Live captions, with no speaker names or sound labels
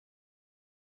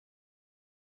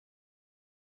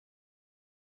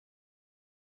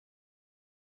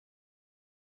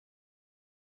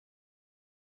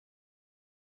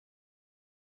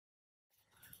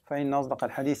فإن أصدق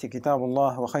الحديث كتاب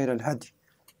الله وخير الهدي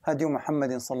هدي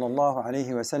محمد صلى الله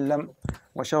عليه وسلم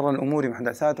وشر الأمور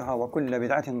محدثاتها وكل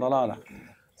بدعة ضلالة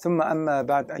ثم أما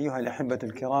بعد أيها الأحبة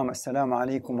الكرام السلام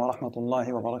عليكم ورحمة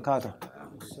الله وبركاته.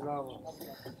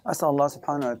 أسأل الله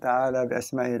سبحانه وتعالى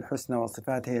بأسمائه الحسنى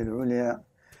وصفاته العليا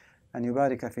أن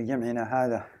يبارك في جمعنا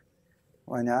هذا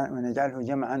وأن يجعله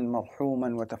جمعا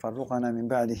مرحوما وتفرقنا من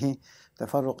بعده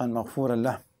تفرقا مغفورا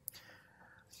له.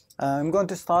 I'm going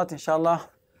to start inshallah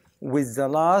with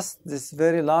this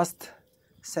very last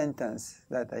sentence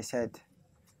that I said.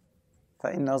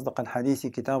 فإن أصدق الحديث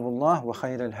كتاب الله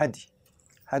وخير الهدي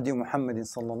هدي محمد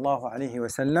صلى الله عليه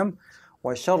وسلم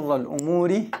وشر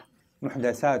الأمور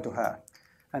محدثاتها.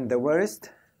 And the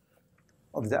worst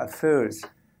of the affairs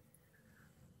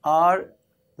are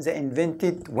the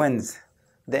invented ones,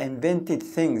 the invented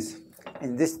things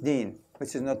in this deen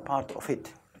which is not part of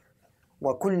it.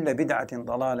 وَكُلَّ بِدْعَةٍ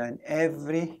ضَلَالًا, and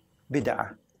every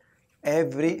bid'ah,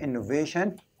 every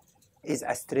innovation is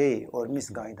astray or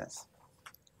misguidance.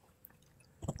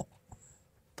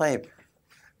 طيب,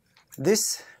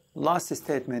 this last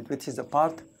statement, which is a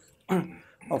part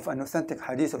of an authentic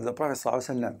hadith of the Prophet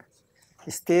ﷺ,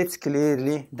 states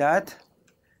clearly that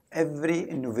every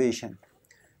innovation,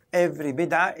 every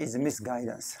bid'ah is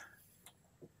misguidance.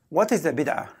 What is the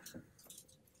bid'ah?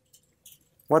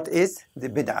 What is the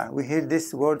bid'ah? We hear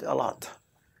this word a lot.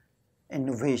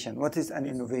 Innovation. What is an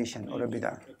innovation or a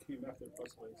bid'ah? That came after the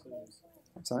Prophet.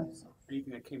 I'm sorry?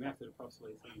 Anything that came after the Prophet,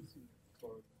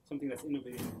 or something that's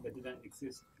innovative that did not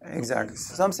exist. Exactly.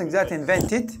 Something that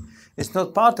invented is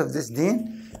not part of this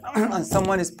deen, and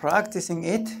someone is practicing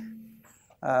it.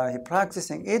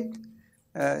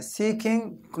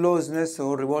 Seeking closeness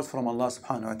or reward from Allah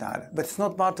subhanahu wa ta'ala. But it's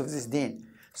not part of this deen,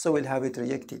 so we'll have it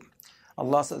rejected.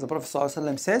 The Prophet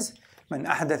ﷺ says, "Man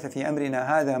ahdatha fi amrina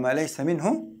hadha ma laysa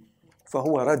minhu,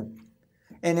 fahuwa rad."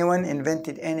 Anyone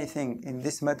invented anything in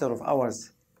this matter of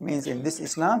ours, means in this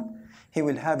Islam, he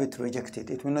will have it rejected.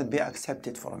 It will not be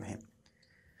accepted from him.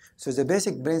 So the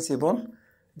basic principle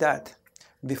that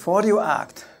before you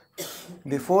act,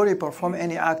 before you perform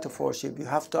any act of worship, you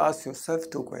have to ask yourself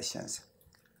two questions.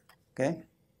 Okay?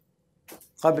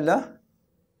 قبل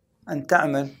أن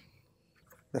تعمل.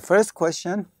 The first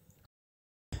question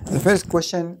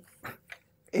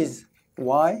is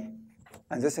why,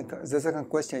 and the second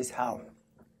question is how.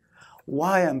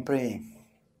 Why I'm praying?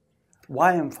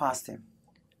 Why I'm fasting?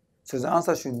 So the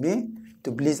answer should be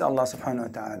to please Allah subhanahu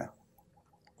wa ta'ala.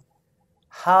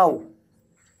 How?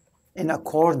 In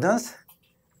accordance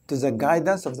to the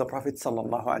guidance of the Prophet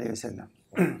sallallahu alayhi wasallam.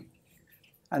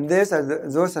 And those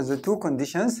are the two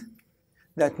conditions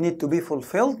that need to be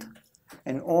fulfilled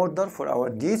in order for our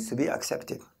deeds to be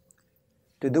accepted.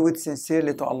 To do it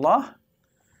sincerely to Allah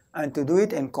and to do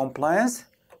it in compliance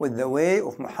with the way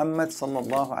of Muhammad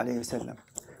sallallahu alayhi wasallam.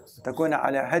 تكون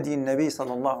على هدي النبي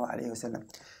صلى الله عليه وسلم.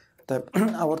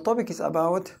 Our topic is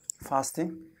about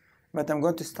fasting, but I'm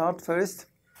going to start first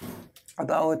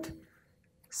about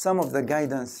some of the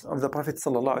guidance of the Prophet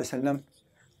sallallahu alayhi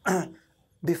wasallam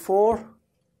before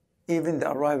even the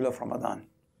arrival of Ramadan.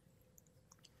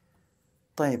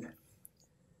 طيب,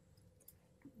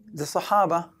 the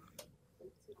Sahaba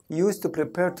used to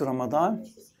prepare to Ramadan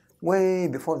way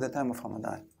before the time of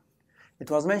Ramadan. It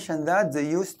was mentioned that they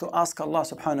used to ask Allah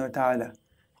subhanahu wa ta'ala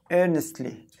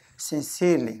earnestly,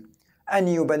 sincerely, أن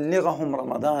يبلغهم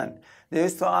Ramadan. They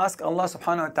used to ask Allah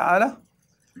subhanahu wa ta'ala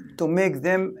to make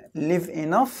them live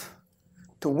enough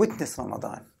to witness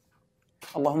Ramadan.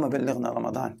 Allahumma ballighna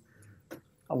Ramadan.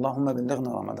 Allahumma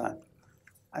ballighna Ramadan.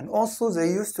 And also they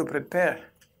used to prepare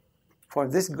for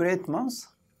this great month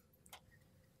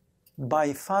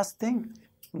by fasting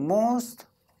most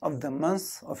of the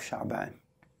months of Sha'ban.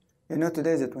 You know,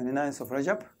 today is the 29th of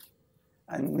Rajab,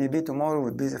 and maybe tomorrow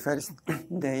would be the first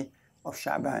day of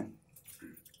Sha'ban.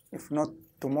 If not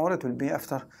tomorrow, it will be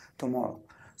after tomorrow.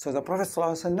 So the Prophet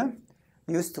ﷺ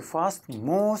used to fast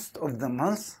most of the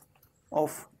months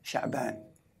of Sha'ban.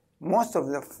 Most of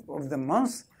the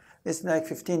months is like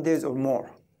 15 days or more.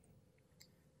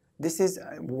 This is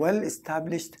a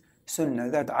well-established sunnah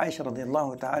that Aisha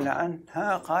radiallahu ta'ala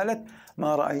anha قالت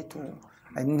ما رأيته.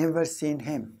 I never seen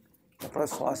him, the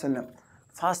Prophet ﷺ,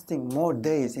 fasting more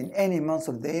days in any month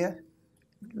of the year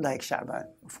like Sha'ban.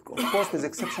 Of course, with the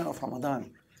exception of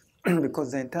Ramadan,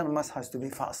 because the entire month has to be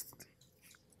fasted.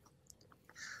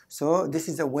 So this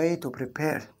is a way to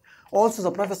prepare. Also,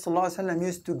 the Prophet ﷺ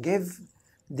used to give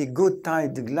the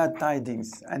glad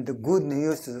tidings and the good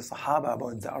news to the Sahaba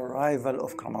about the arrival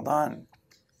of Ramadan.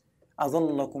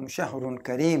 أَظَلَّكُمْ شَهْرٌ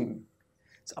كَرِيمٌ.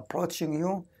 It's approaching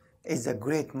you is a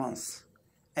great month,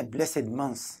 a blessed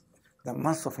month, the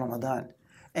month of Ramadan,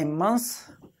 a month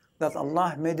that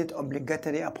Allah made it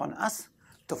obligatory upon us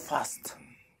to fast.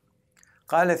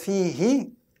 قال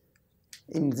فيه,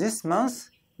 in this month,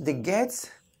 the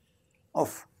gates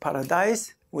of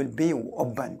paradise will be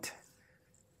opened,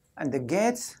 and the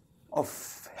gates of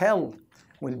hell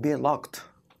will be locked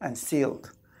and sealed.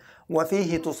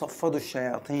 وفيه تصفد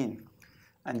الشياطين,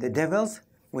 and the devils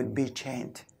will be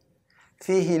chained.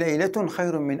 فيه ليلة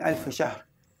خير من ألف شهر,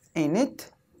 in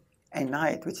it a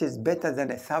night which is better than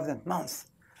 1,000 months.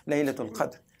 ليلة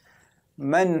القدر.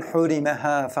 من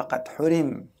حرمها فقد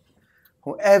حرم,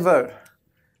 whoever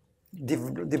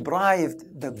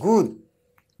deprived the good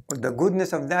or the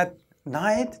goodness of that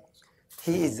night,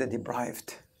 he is the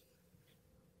deprived.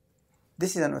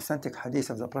 This is an authentic hadith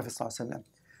of the Prophet ﷺ,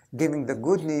 giving the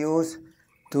good news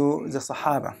to the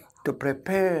Sahaba to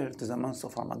prepare to the month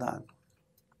of Ramadan.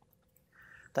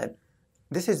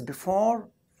 This is before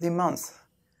the month.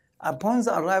 Upon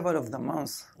the arrival of the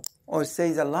month, or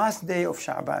say the last day of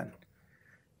Sha'ban,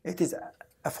 it is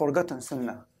a forgotten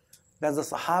sunnah that the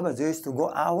Sahaba used to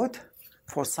go out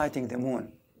for sighting the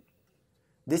moon.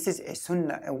 This is a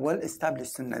sunnah, a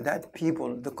well-established sunnah, that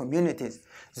people, the communities,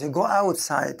 they go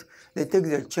outside, they take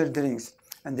their children,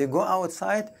 and they go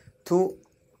outside to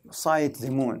sight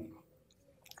the moon.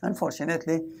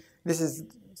 Unfortunately, this is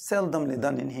seldomly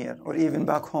done in here, or even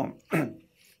back home.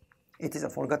 It is a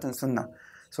forgotten sunnah.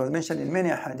 So it's mentioned in many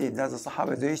hadith that the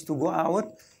Sahaba, they used to go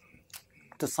out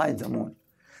to sight the moon.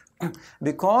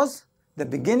 Because the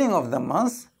beginning of the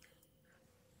month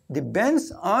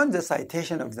depends on the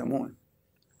sightation of the moon.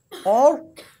 Or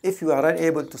if you are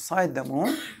unable to sight the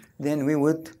moon, then we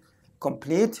would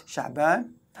complete Sha'ban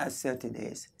as 30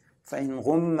 days. فَإِنْ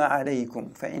غُمَّ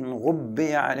عَلَيْكُمْ فَإِنْ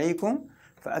غُبِّيَ عَلَيْكُمْ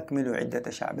فَأَكْمِلُوا عِدَّةَ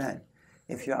شَعْبَانِ.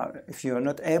 If you are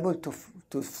not able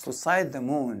to sight the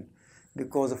moon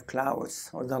because of clouds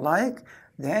or the like,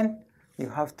 then you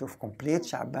have to complete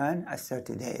Sha'ban as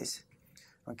 30 days.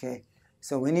 Okay,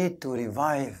 so we need to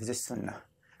revive this sunnah.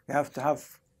 We have to have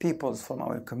people from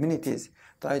our communities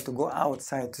try to go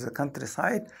outside to the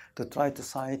countryside to try to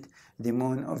sight the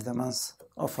moon of the month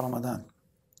of Ramadan.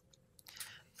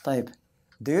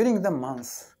 During the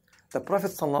month, the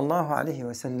Prophet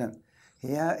ﷺ,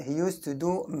 he used to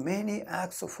do many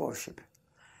acts of worship,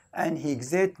 and he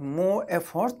exerted more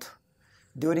effort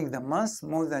during the month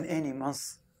more than any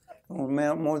month, or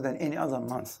more than any other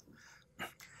month,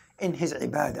 in his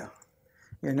ibadah,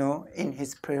 in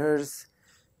his prayers,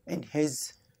 in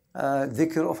his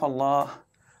dhikr of Allah.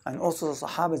 And also the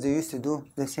Sahaba, they used to do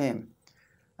the same.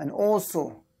 And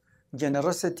also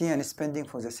generosity and spending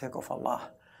for the sake of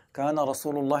Allah. كان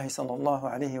رسول الله صلى الله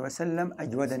عليه وسلم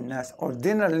أجود الناس.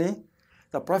 Ordinarily,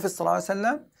 the Prophet صلى الله عليه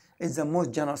وسلم is the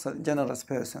most generous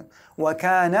person.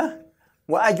 وكان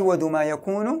وأجود ما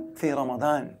يكون في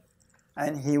رمضان.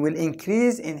 And he will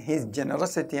increase in his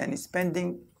generosity and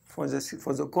spending for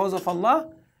the cause of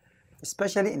Allah,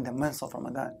 especially in the month of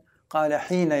Ramadan. قال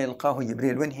حين يلقاه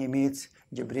جبريل, when he meets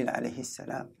Jibril عليه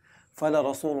السلام. فلا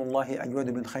رسول الله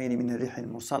أجود بالخير من الريح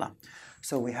المرسلة.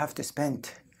 So we have to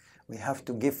spend, we have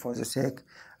to give for the sake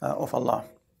of Allah.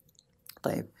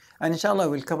 And inshallah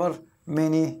we'll cover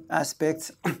many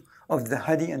aspects of the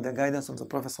hadi and the guidance of the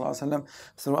Prophet ﷺ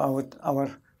throughout our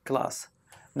class.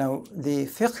 Now the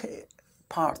fiqh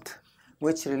part,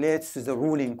 which relates to the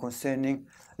ruling concerning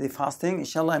the fasting,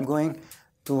 inshallah I'm going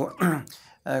to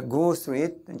go through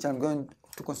it, and I'm going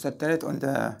to concentrate on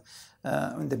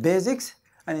the basics,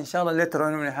 and inshallah later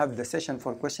on when we have the session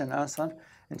for question and answer,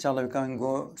 inshallah we can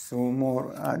go through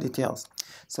more details.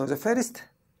 So the first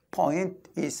point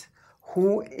is,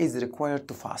 who is required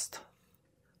to fast?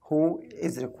 Who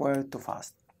is required to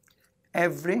fast?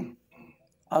 Every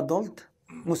adult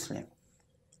Muslim.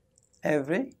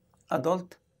 Every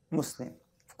adult Muslim.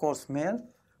 Of course, male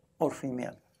or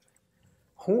female.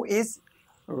 Who is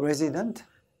resident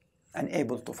and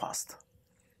able to fast.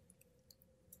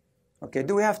 Okay,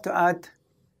 do we have to add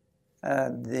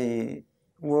the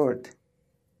word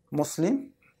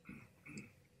Muslim?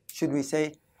 Should we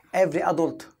say every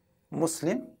adult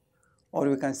Muslim, or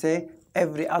we can say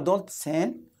every adult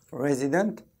sane,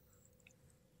 resident,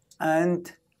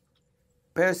 and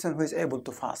person who is able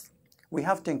to fast? We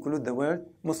have to include the word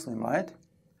Muslim, right?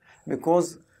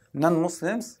 Because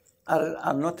non-Muslims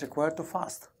are not required to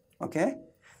fast. Okay?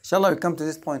 Inshallah, we'll come to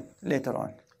this point later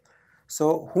on.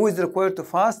 So, who is required to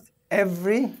fast?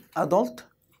 Every adult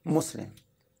Muslim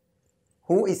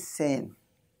who is sane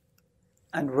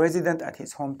and resident at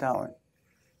his hometown,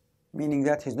 meaning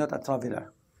that he's not a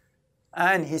traveler,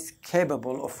 and he's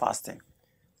capable of fasting.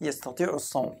 يستطيع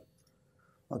الصوم.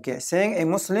 Okay, saying a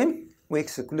Muslim, we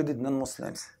excluded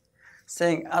non-Muslims.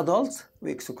 Saying adults,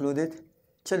 we excluded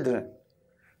children.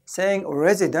 Saying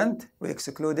resident, we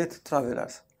excluded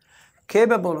travelers.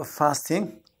 Capable of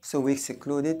fasting, so we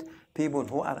excluded people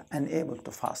who are unable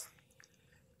to fast,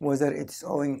 whether it's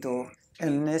owing to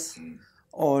illness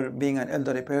or being an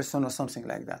elderly person or something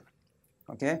like that.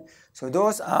 Okay, so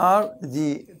those are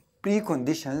the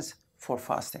preconditions for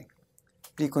fasting.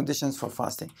 Preconditions for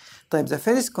fasting. The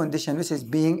first condition, which is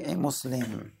being a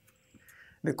Muslim,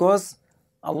 because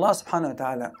Allah subhanahu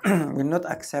wa ta'ala will not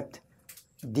accept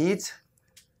deeds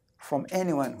from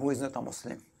anyone who is not a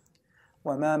Muslim.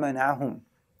 وَمَا مَنَعَهُمْ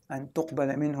أَن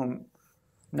تُقْبَلَ مِنْهُمْ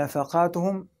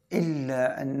نَفَقَاتُهُمْ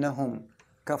إِلَّا أَنَّهُمْ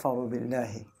كَفَرُوا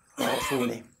بِاللَّهِ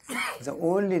وَرَسُولِهِ. The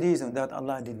only reason that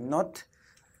Allah did not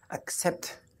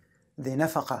accept the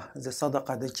nafaqah, the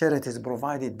sadaqah, the charities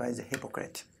provided by the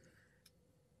hypocrite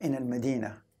in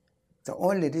Al-Medina, the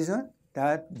only reason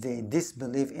that they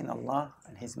disbelieve in Allah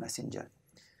and His Messenger.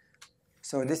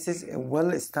 So this is a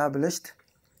well-established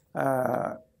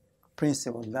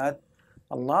principle that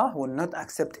Allah will not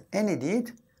accept any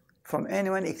deed from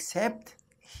anyone except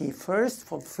he first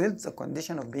fulfills the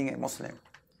condition of being a Muslim.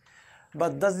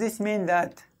 But does this mean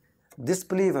that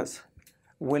disbelievers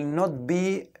will not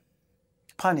be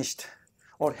punished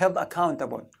or held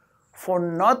accountable for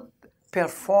not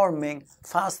performing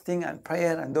fasting and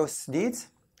prayer and those deeds?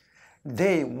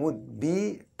 They would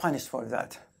be punished for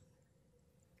that.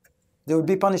 They will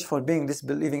be punished for being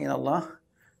disbelieving in Allah.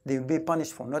 They will be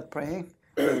punished for not praying.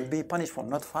 They will be punished for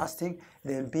not fasting.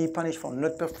 They will be punished for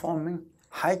not performing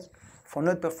Hajj, for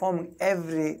not performing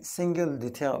every single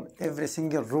detail, every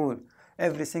single rule,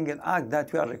 every single act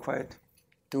that we are required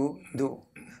to do.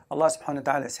 Allah subhanahu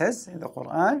wa ta'ala says in the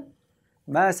Quran,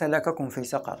 مَا سَلَكَكُمْ فِي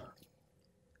سَقَرٍ.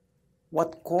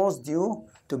 What caused you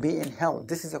to be in hell?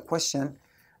 This is a question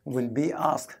will be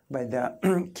asked by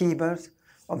the keepers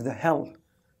of the hell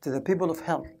to the people of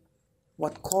hell.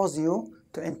 What caused you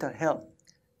to enter hell?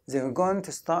 They are going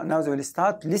to start, now they will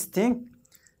start listing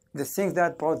the things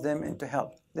that brought them into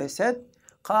hell. They said,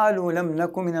 قَالُوا لَمْ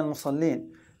نَكُ مِنَ الْمُصَلِّينَ.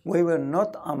 We were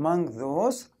not among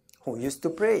those who used to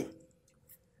pray.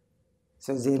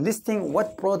 So they're listing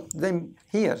what brought them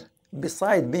here,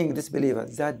 beside being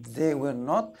disbelievers, that they were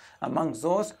not among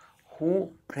those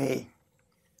who pray.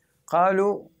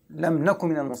 قَالُوا لَمْ نَكُ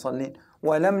مِنَ الْمُصَلِّينَ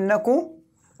وَلَمْ نَكُ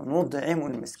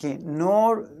نُطْعِمُ الْمِسْكِينَ.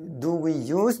 Nor do we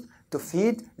use to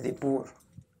feed the poor.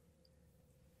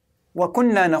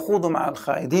 وَكُنَّا نَخُوضُ مَعَ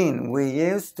الْخَائِضِينَ. We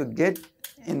used to get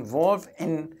involved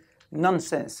in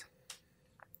nonsense.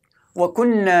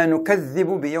 وَكُنَّا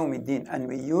نُكَذِّبُ بِيَوْمِ الدِّينِ. And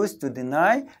we used to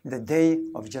deny the day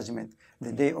of judgment,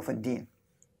 the day of ad-din.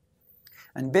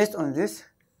 And based on this,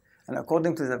 and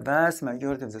according to the vast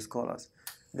majority of the scholars,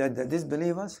 that the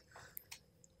disbelievers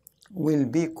will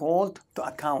be called to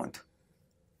account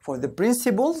for the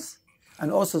principles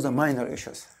and also the minor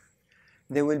issues.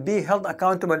 They will be held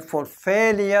accountable for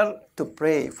failure to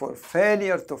pray, for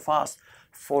failure to fast,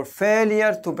 for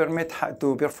failure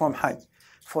to perform Hajj,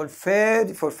 for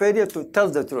failure to tell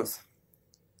the truth.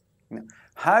 Now,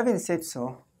 having said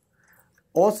so,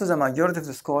 also the majority of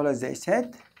the scholars, they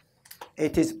said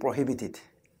it is prohibited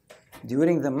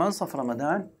during the month of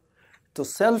Ramadan to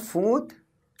sell food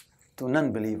to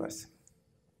non-believers.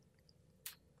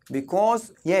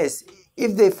 Because, yes,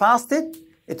 if they fasted,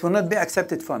 it will not be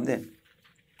accepted from them.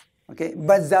 Okay,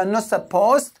 but they are not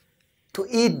supposed to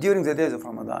eat during the days of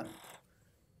Ramadan.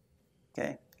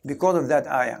 Okay, because of that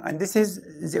ayah. And this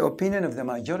is the opinion of the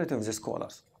majority of the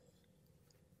scholars,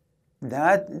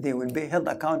 that they will be held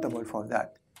accountable for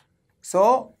that.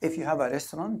 So, if you have a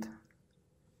restaurant,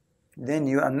 then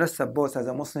you are not supposed as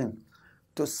a Muslim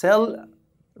to sell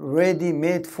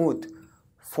ready-made food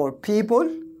for people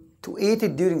to eat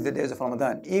it during the days of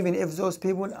Ramadan, even if those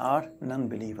people are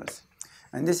non-believers.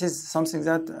 And this is something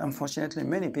that, unfortunately,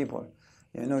 many people,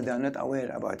 they are not aware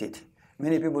about it.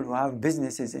 Many people who have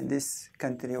businesses in this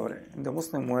country or in the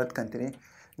Muslim world country,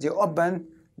 they open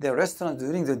their restaurants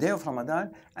during the day of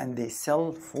Ramadan and they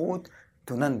sell food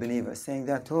to non-believers, saying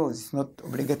that, it's not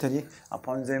obligatory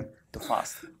upon them to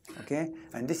fast. Okay?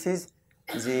 And this is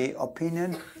the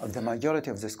opinion of the majority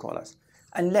of the scholars.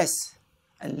 Unless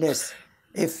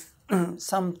if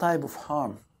some type of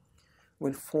harm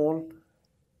will fall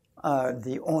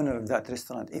the owner of that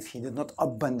restaurant, if he did not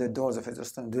open the doors of his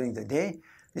restaurant during the day,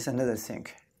 this is another thing.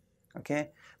 Okay?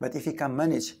 But if he can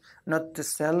manage not to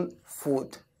sell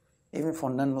food, even for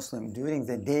non-Muslim, during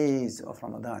the days of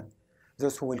Ramadan,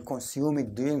 those who will consume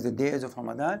it during the days of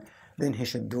Ramadan, then he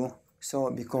should do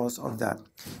so because of that.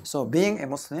 So being a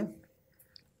Muslim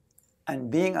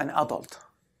and being an adult.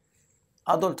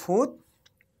 Adulthood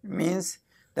means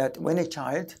that when a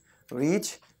child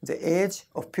reaches the age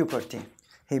of puberty,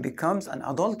 he becomes an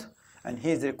adult and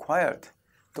he is required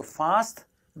to fast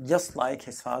just like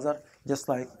his father, just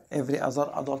like every other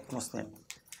adult Muslim.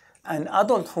 And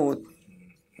adulthood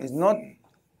is not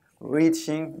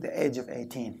reaching the age of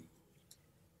 18.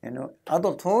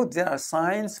 Adulthood, there are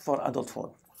signs for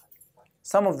adulthood.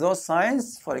 Some of those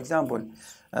signs, for example,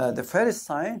 the first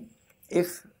sign,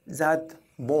 if that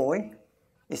boy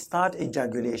start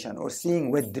ejaculation or seeing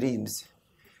wet dreams,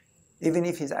 even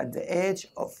if he's at the age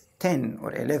of 10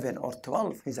 or 11 or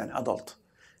 12, he's an adult.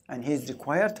 And he's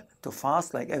required to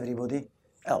fast like everybody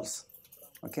else.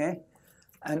 Okay?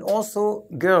 And also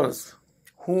girls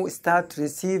who start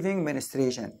receiving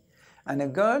menstruation. And a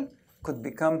girl could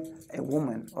become a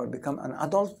woman or become an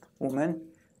adult woman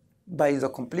by the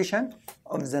completion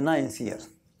of the 9th year.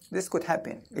 This could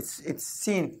happen. It's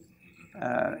seen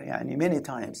many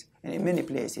times in many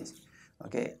places.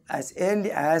 Okay, as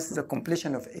early as the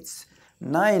completion of its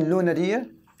 9 lunar year,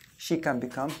 she can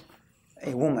become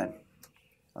a woman.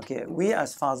 Okay, we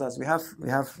as fathers, we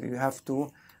have to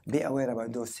be aware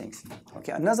about those things.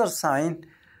 Okay, another sign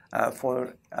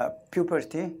for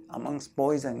puberty amongst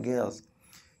boys and girls,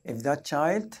 if that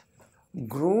child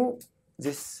grew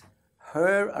this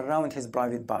hair around his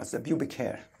private parts, the pubic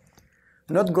hair,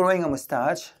 not growing a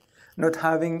mustache, not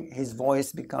having his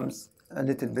voice becomes a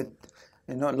little bit,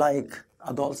 like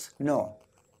adults. No.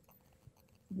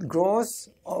 Growth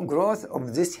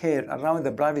of this hair around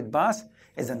the private parts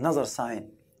is another sign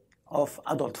of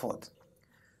adulthood.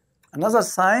 Another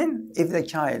sign, if the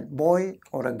child, boy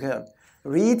or a girl,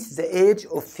 reaches the age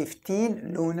of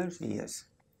 15 lunar years.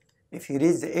 If he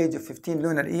reaches the age of 15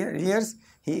 lunar years,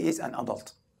 he is an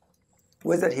adult.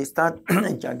 Whether he starts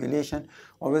ejaculation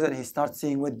or whether he starts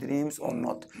seeing wet dreams or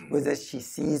not, whether she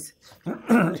sees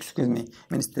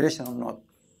menstruation or not,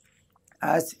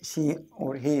 as she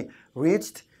or he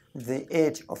reached the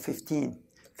age of 15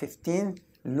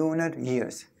 lunar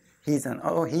years, he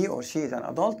or she is an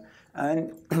adult,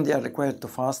 and they are required to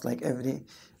fast like every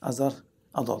other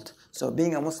adult. So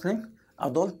being a Muslim,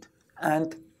 adult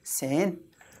and sane,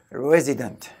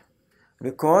 resident,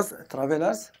 because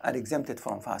travelers are exempted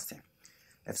from fasting.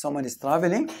 If someone is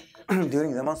traveling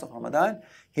during the month of Ramadan,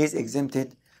 he is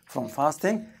exempted from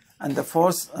fasting. And the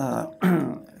fourth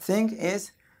thing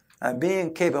is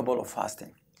being capable of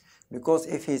fasting. Because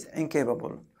if he is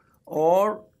incapable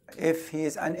or if he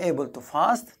is unable to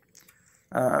fast,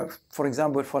 for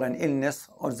example, for an illness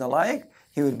or the like,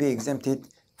 he will be exempted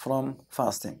from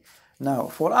fasting. Now,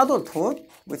 for adulthood,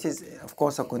 which is of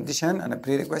course a condition and a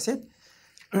prerequisite,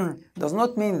 does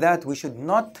not mean that we should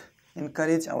not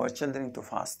encourage our children to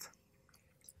fast.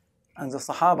 And the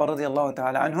Sahaba radiallahu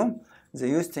ta'ala anhum, they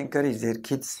used to encourage their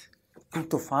kids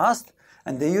to fast,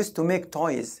 and they used to make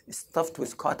toys stuffed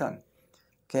with cotton.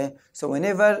 Okay, so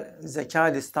whenever the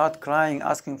child starts crying,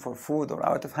 asking for food or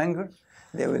out of hunger,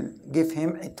 they will give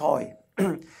him a toy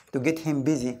to get him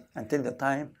busy until the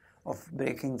time of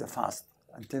breaking the fast,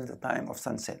 until the time of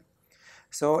sunset.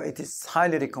 So it is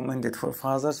highly recommended for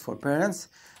fathers, for parents,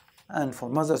 and for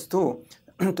mothers too,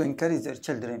 to encourage their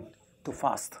children to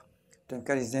fast, to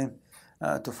encourage them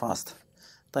to fast.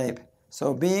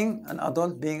 So being an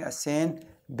adult, being a sane,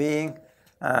 being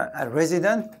a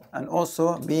resident, and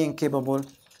also being capable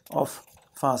of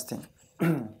fasting.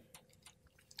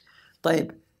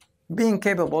 Being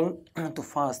capable to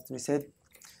fast, we said,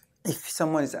 if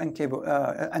someone is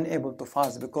unable to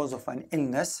fast because of an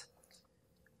illness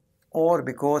or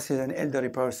because he's an elderly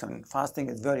person, fasting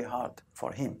is very hard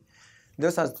for him.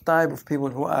 Those are the type of people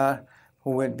who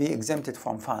will be exempted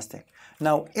from fasting.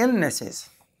 Now, illnesses,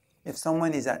 if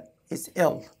someone is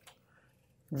ill,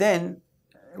 then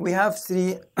we have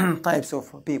 3 types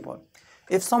of people.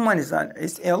 If someone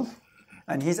is ill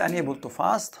and he's unable to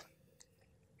fast,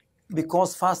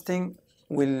 because fasting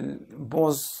will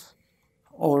pose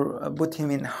or put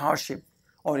him in hardship,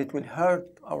 or it will hurt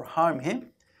or harm him,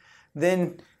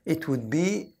 then it would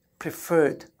be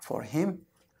preferred for him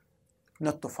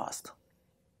not to fast.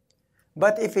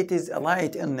 But if it is a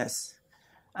light illness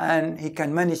and he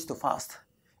can manage to fast,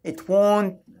 it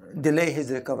won't delay his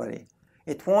recovery,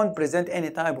 it won't present any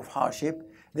type of hardship,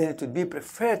 then it would be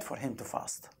preferred for him to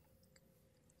fast.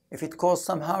 If it causes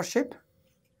some hardship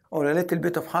or a little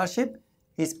bit of hardship,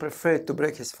 he's preferred to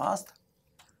break his fast.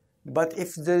 But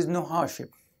if there is no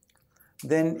hardship,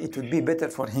 then it would be better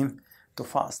for him to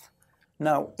fast.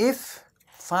 Now, if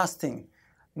fasting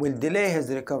will delay his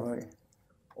recovery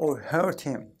or hurt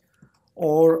him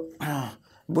or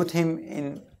put him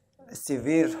in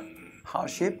severe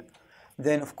hardship,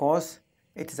 then of course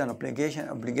it is an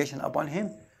obligation upon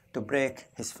him to break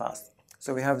his fast.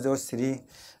 So we have those 3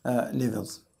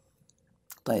 levels.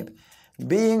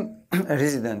 Being a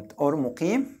resident or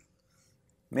muqim,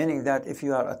 meaning that if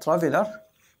you are a traveler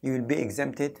you will be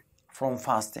exempted from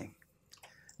fasting.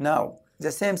 Now,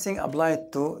 the same thing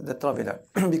applied to the traveler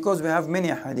because we have many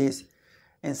hadiths.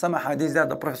 In some hadiths that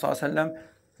the Prophet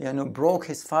ﷺ, broke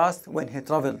his fast when he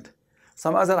traveled.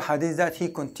 Some other hadiths that he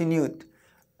continued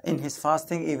in his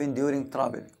fasting even during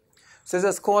travel. So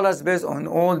the scholars, based on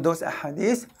all those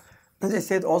hadiths, they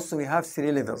said also we have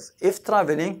 3 levels. If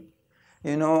traveling,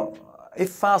 if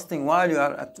fasting while you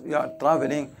are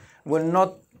traveling will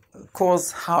not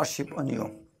cause hardship on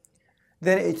you,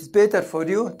 then it's better for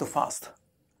you to fast.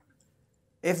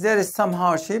 If there is some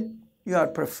hardship, you are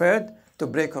preferred to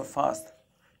break your fast.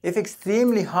 If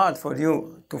extremely hard for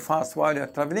you to fast while you are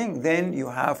traveling, then you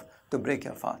have to break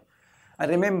your fast.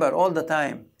 And remember all the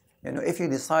time, if you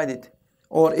decided,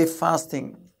 or if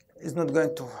fasting is not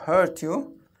going to hurt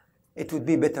you, it would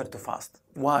be better to fast.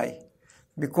 Why?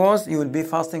 Because you will be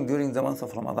fasting during the month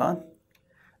of Ramadan,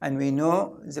 and we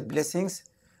know the blessings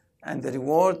and the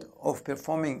reward of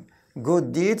performing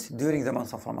good deeds during the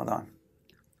month of Ramadan.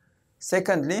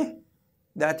 Secondly,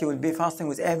 that you will be fasting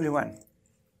with everyone.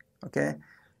 Okay?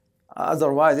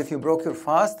 Otherwise, if you broke your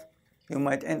fast, you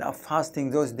might end up fasting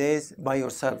those days by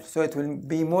yourself. So it will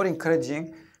be more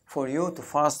encouraging for you to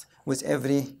fast with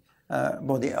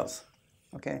everybody else.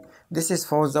 Okay? This is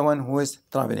for the one who is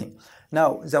traveling.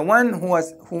 Now, the one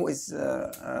who is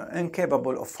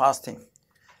incapable of fasting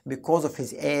because of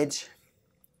his age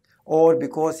or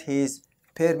because he is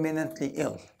permanently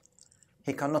ill,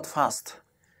 he cannot fast,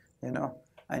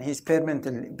 and he's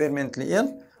permanently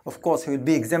ill, of course he will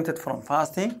be exempted from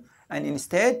fasting, and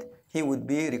instead he would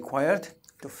be required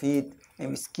to feed a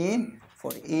miskin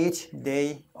for each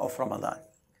day of Ramadan.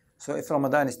 So if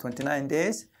Ramadan is 29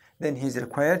 days, then he's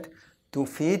required to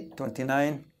feed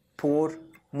 29 poor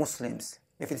Muslims.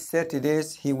 If it's 30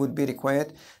 days, he would be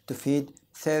required to feed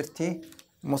 30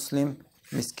 Muslim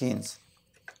miskins.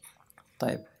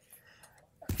 طيب.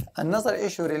 Another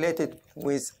issue related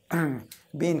with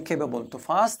being capable to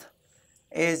fast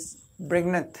is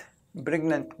pregnant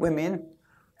women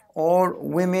or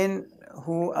women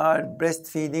who are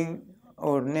breastfeeding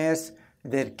or nurse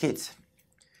their kids.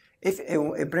 If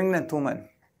a pregnant woman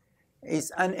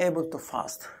is unable to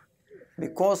fast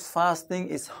because fasting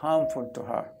is harmful to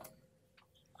her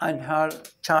and her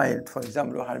child, for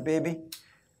example, her baby,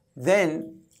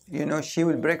 then she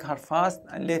will break her fast,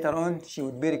 and later on she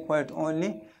would be required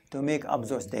only to make up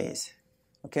those days.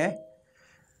 Okay?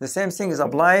 The same thing is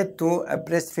applied to a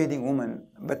breastfeeding woman,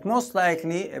 but most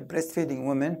likely a breastfeeding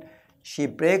woman, she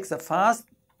breaks the fast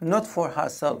not for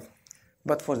herself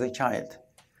but for the child.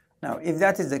 Now, if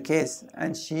that is the case,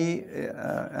 and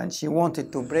she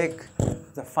wanted to break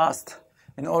the fast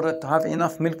in order to have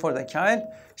enough milk for the child,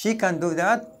 she can do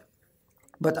that,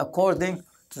 but according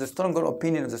to the stronger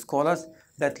opinion of the scholars,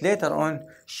 that later on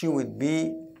she would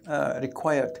be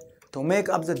required to make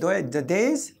up the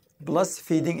days plus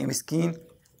feeding a miskin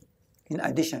in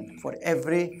addition for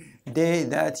every day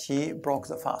that she broke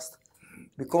the fast,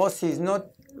 because she's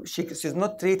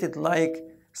not treated like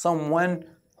someone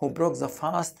who broke the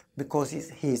fast because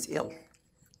he is ill.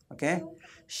 Okay?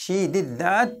 She did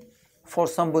that for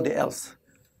somebody else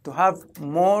to have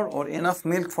more or enough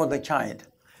milk for the child.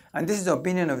 And this is the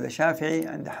opinion of the Shafi'i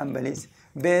and the Hanbalis,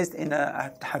 based in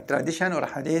a tradition or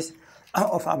a hadith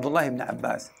of Abdullah ibn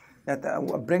Abbas, that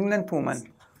a pregnant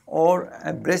woman or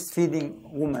a breastfeeding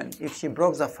woman, if she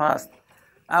broke the fast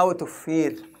out of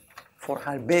fear for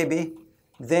her baby,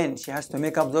 then she has to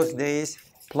make up those days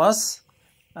plus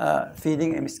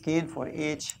feeding a miskin for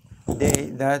each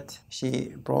day that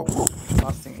she broke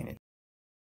fasting in it.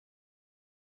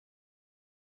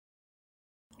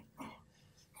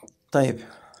 طيب.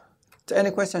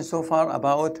 Any questions so far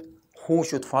about who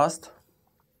should fast?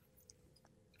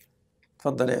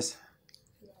 تفضل ياسر.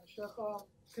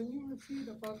 Can you repeat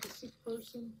about the sick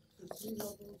person, the 3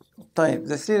 levels? طيب,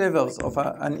 the 3 levels of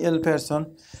an ill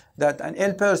person, that an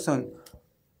ill person,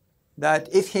 that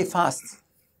if he fasts,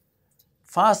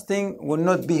 fasting will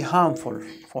not be harmful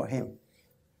for him.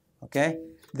 Okay?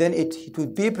 Then it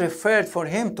would be preferred for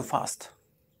him to fast.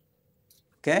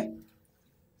 Okay?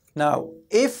 Now,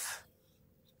 if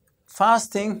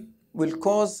fasting will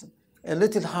cause a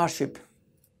little hardship,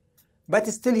 but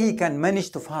still he can manage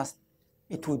to fast,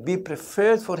 it would be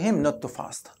preferred for him not to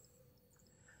fast.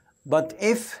 But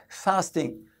if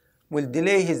fasting will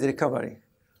delay his recovery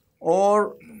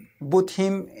or put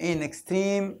him in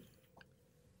extreme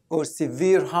or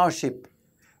severe hardship,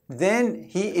 then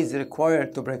he is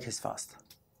required to break his fast.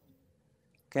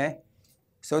 Okay?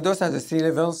 So those are the 3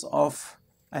 levels of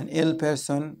an ill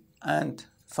person and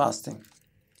fasting.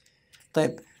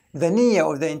 طيب, the niyyah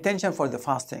or the intention for the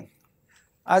fasting.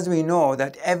 As we know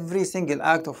that every single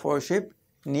act of worship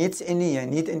needs a niyyah,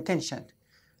 need intention.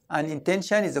 And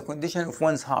intention is a condition of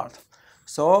one's heart.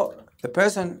 So the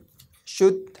person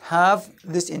should have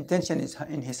this intention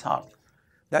in his heart,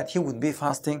 that he would be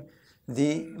fasting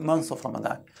the month of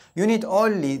Ramadan. You need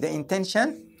only the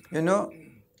intention, the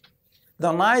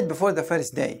night before the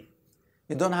first day.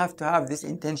 You don't have to have this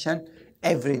intention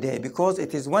every day, because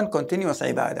it is one continuous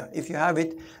ibadah. If you have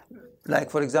it, like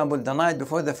for example, the night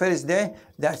before the first day,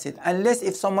 that's it. Unless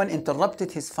if someone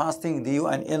interrupted his fasting due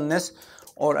an illness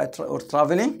or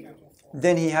traveling,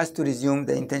 then he has to resume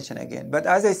the intention again. But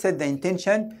as I said, the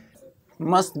intention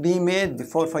must be made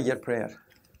before Fajr prayer.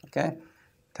 Okay?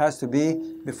 It has to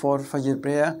be before Fajr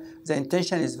prayer. The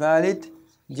intention is valid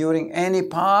during any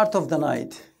part of the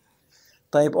night.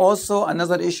 Type also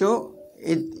another issue,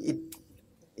 it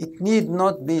need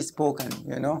not be spoken,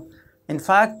 In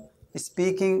fact,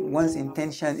 speaking one's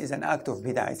intention is an act of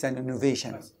bid'ah, it's an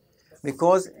innovation.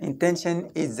 Because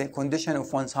intention is the condition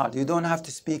of one's heart. You don't have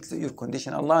to speak your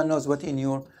condition. Allah knows what in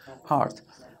your heart.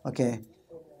 Okay.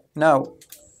 Now,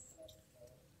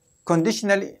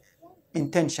 conditional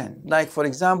intention. Like for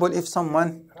example, if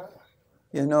someone,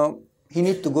 he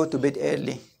needs to go to bed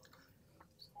early.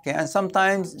 Okay, and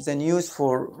sometimes the news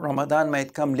for Ramadan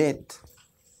might come late,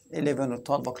 11 or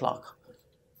 12 o'clock.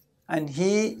 And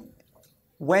he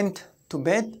went to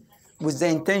bed with the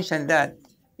intention that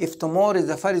if tomorrow is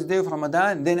the first day of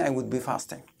Ramadan, then I would be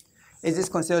fasting. Is this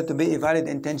considered to be a valid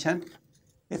intention?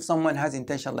 If someone has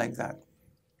intention like that,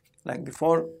 like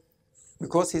before,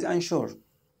 because he's unsure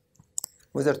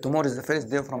whether tomorrow is the first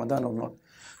day of Ramadan or not.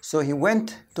 So he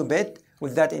went to bed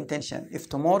with that intention. If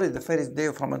tomorrow is the first day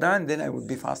of Ramadan, then I would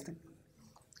be fasting.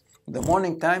 In the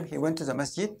morning time, he went to the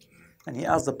masjid and he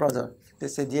asked the brother. They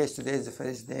said, yes, today is the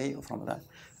first day of Ramadan.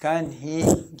 Can he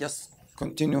just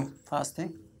continue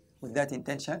fasting with that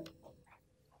intention?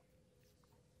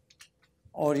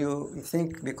 Or you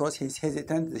think because he's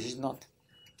hesitant,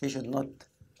 he should not,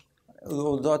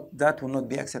 although that will not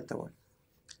be acceptable.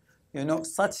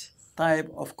 Such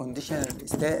type of conditional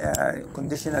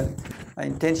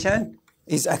intention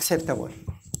is acceptable.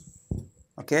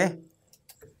 Okay?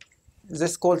 This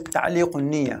is called ta'liq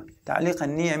al-niyya. Ta'liq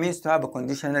al-niyya means to have a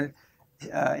conditional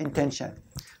intention.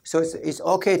 So it's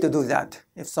okay to do that.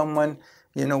 If someone,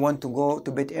 want to go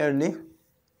to bed early,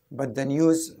 but the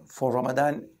news for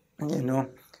Ramadan,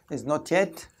 is not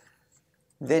yet,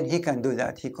 then he can do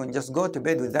that. He can just go to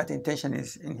bed with that intention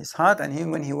in his heart,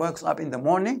 and when he wakes up in the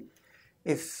morning,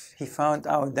 if he found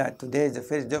out that today is the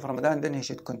first day of Ramadan, then he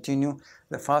should continue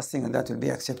the fasting, and that will be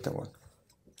acceptable.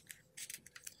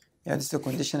 Yeah, this is a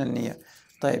conditional niyyah.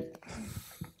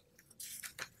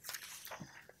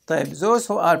 Those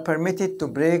who are permitted to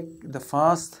break the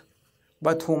fast,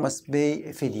 but who must pay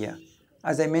a fidya.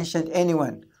 As I mentioned,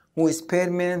 anyone who is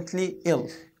permanently ill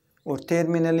or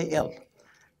terminally ill,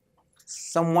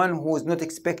 someone who is not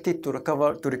expected to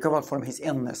recover from his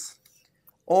illness,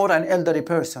 or an elderly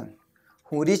person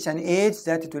who reached an age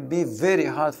that it will be very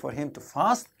hard for him to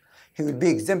fast, he will be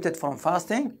exempted from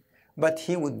fasting, but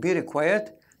he would be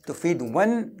required to feed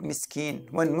one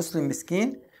Muslim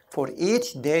miskin for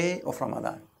each day of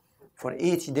Ramadan. For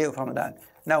each day of Ramadan.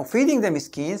 Now, feeding the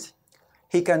miskins,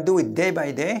 he can do it day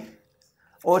by day,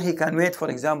 or he can wait, for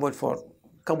example, for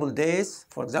a couple days,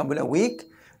 for example, a week,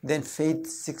 then feed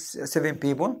 7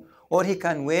 people, or he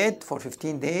can wait for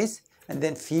 15 days and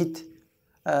then feed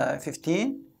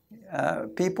 15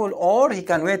 people, or he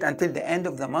can wait until the end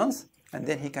of the month and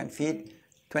then he can feed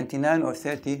 29 or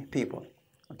 30 people.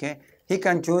 Okay, he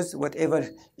can choose whatever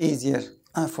easier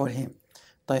for him.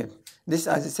 This,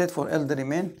 as I said, for elderly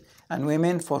men and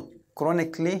women, for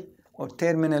chronically or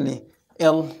terminally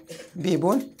ill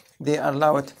people, they are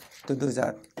allowed to do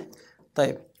that.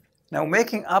 Now,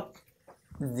 making up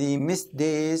the missed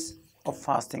days of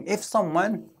fasting. If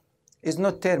someone is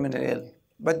not terminally ill,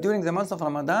 but during the month of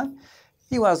Ramadan,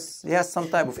 he has some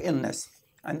type of illness,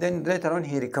 and then later on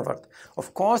he recovered.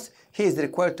 Of course, he is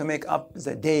required to make up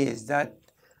the days that,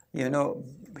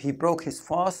 he broke his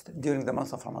fast during the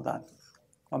month of Ramadan.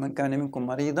 وَمَنْ كَانَ مِنْكُمْ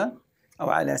مَرِيضًا أَوْ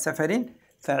عَلَى سَفَرٍ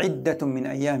فَعِدَّةٌ مِنْ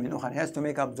أَيَّامٍ أُخَرَ. He has to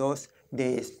make up those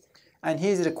days. And he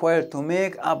is required to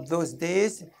make up those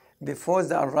days before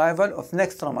the arrival of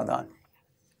next Ramadan.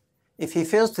 If he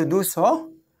fails to do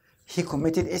so, he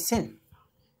committed a sin,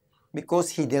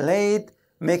 because he delayed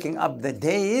making up the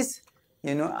days,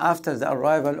 after the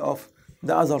arrival of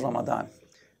the other Ramadan.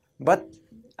 But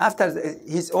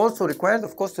he's also required,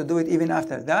 of course, to do it even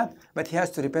after that, but he has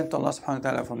to repent to Allah subhanahu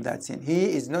wa ta'ala from that sin. He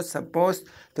is not supposed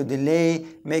to delay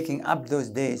making up those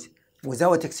days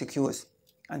without excuse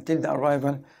until the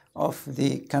arrival of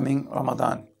the coming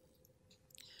Ramadan.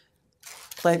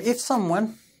 If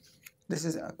someone, this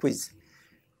is a quiz,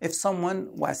 if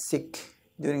someone was sick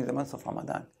during the month of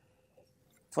Ramadan,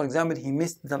 for example, he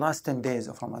missed the last 10 days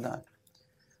of Ramadan,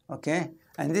 okay,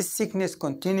 and this sickness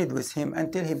continued with him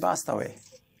until he passed away.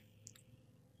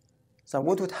 So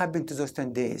what would happen to those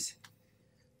 10 days?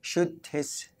 Should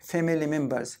his family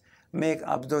members make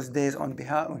up those days on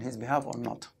his behalf or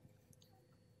not?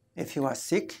 If he was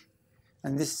sick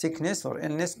and this sickness or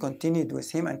illness continued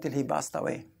with him until he passed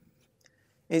away,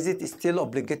 is it still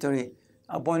obligatory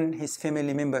upon his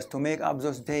family members to make up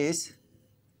those days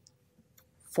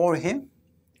for him?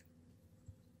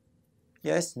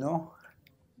 Yes? No?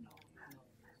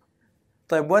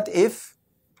 But what if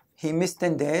he missed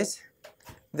 10 days,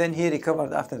 then he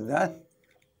recovered after that,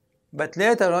 but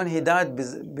later on he died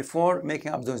before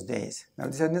making up those days? Now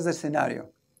this is another scenario.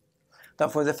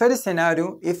 But for the first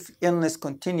scenario, if illness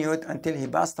continued until he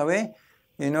passed away,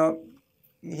 those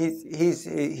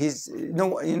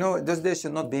days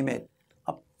should not be made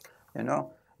up,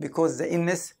 because the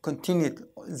illness continued,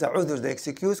 the udhr, the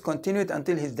excuse continued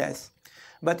until his death.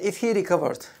 But if he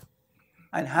recovered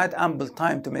and had ample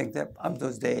time to make up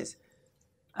those days,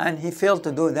 and he failed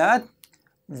to do that,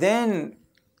 then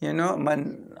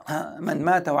من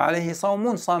مات وعليه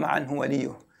صوم صام عنه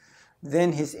وليه.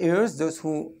 Then his heirs, those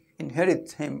who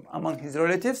inherit him among his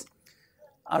relatives,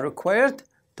 are required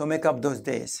to make up those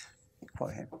days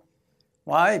for him.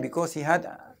 Why? Because he had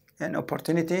an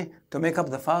opportunity to make up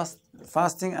the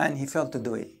fasting and he failed to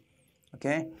do it.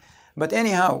 Okay? But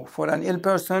anyhow, for an ill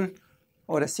person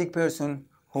or a sick person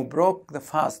who broke the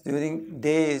fast during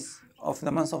days of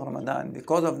the month of Ramadan,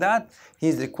 because of that, he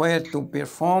is required to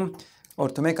perform or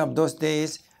to make up those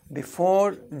days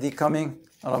before the coming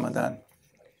Ramadan.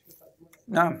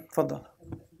 نعم تفضل.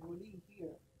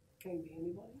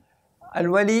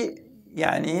 الولي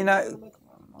يعني هنا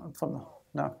تفضل.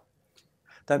 نعم.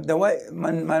 طيب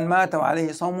من مات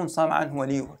وعليه صوم صام عنه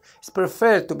وليه. It's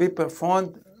preferred to be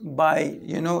performed by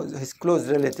his close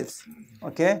relatives.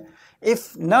 Okay?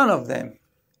 If none of them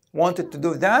wanted to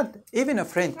do that, even a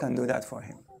friend can do that for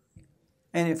him.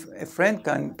 And if a friend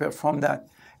can perform that,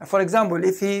 for example,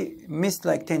 if he missed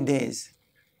like 10 days,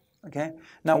 okay,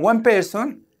 now one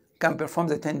person can perform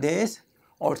the 10 days,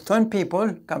 or 10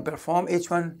 people can perform,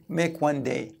 each one make one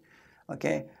day,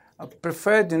 okay.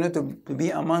 Preferred to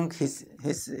be among his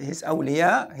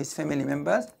awliya, his family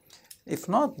members. If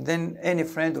not, then any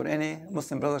friend or any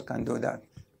Muslim brother can do that.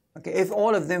 Okay, if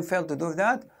all of them fail to do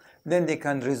that, then they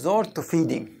can resort to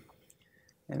feeding,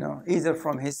 either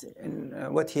from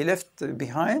what he left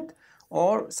behind,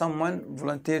 or someone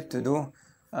volunteered to do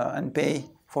and pay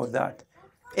for that.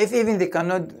 If even they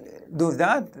cannot do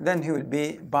that, then he will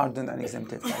be pardoned and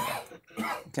exempted from that.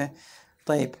 Okay?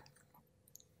 طيب.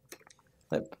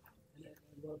 What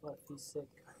about if he's sick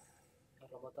and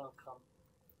Ramadan comes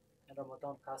and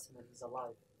Ramadan passes and he's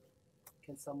alive?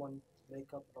 Can someone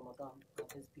make up Ramadan on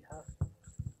his behalf?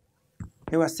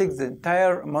 He was sick the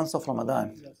entire month of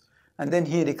Ramadan. Yes. And then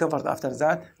he recovered after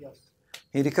that? Yes.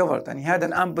 He recovered and he had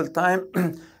an ample time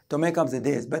to make up the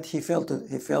days, but he failed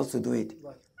to do it.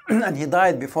 Right. And he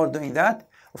died before doing that,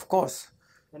 of course.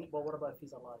 But what about if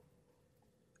he's alive?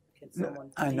 Can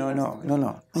someone...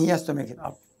 No. He has to make it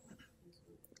up.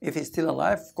 If he's still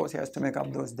alive, of course he has to make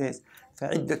up those days.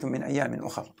 فَعِدَّةٌ مِّنْ أَيَّامٍ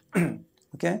أُخَرَ.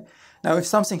 Okay? Now if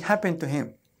something happened to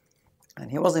him and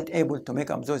he wasn't able to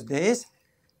make up those days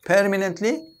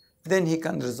permanently, then he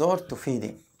can resort to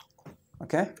feeding.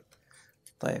 Okay?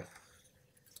 طيب.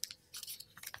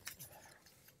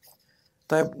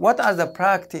 What are the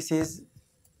practices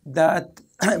that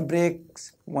break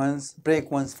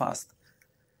one's fast?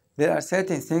 There are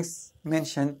certain things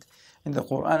mentioned in the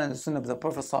Quran and the Sunnah of the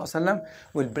Prophet ﷺ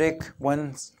will break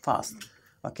one's fast.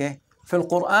 Okay? في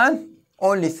القرآن,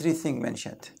 only 3 things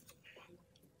mentioned.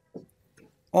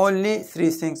 Only 3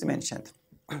 things mentioned.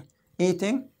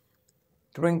 Eating,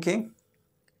 drinking,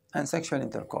 and sexual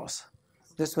intercourse.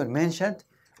 This were mentioned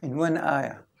in one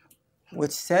ayah,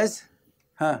 which says,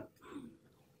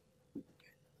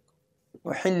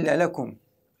 أحل لكم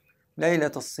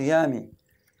ليلة الصيام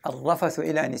الرفث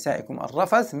إلى نسائكم.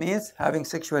 الرفث means having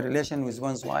sexual relation with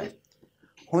one's wife.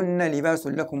 هن لباس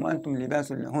لكم وأنتم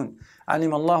لباس لهن.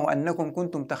 علم الله أنكم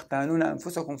كنتم تختانون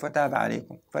أنفسكم فتاب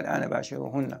عليكم فالآن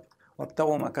باشروهن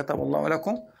وابتغوا ما كتب الله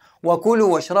لكم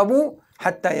وكلوا واشربوا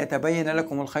حتى يتبين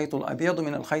لكم الخيط الأبيض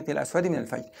من الخيط الأسود من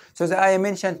الفجر. So the ayah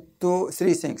mentioned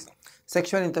 3 things: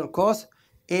 sexual intercourse,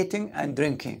 eating, and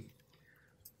drinking.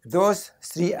 Those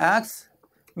 3 acts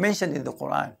mentioned in the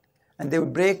Quran, and they will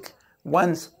break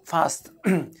one's fast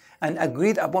and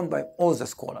agreed upon by all the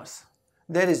scholars.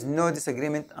 There is no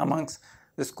disagreement amongst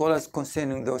the scholars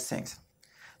concerning those things.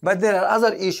 But there are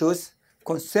other issues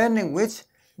concerning which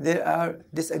there are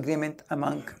disagreement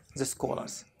among the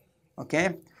scholars.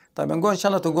 Okay? طيب I'm going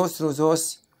inshallah to go through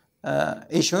those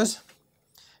issues.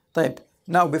 طيب,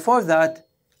 now before that,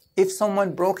 if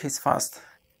someone broke his fast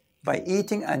by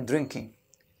eating and drinking,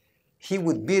 he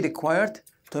would be required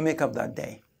to make up that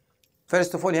day.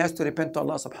 First of all, he has to repent to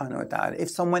Allah subhanahu wa ta'ala. If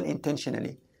someone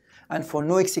intentionally and for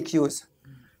no excuse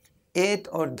ate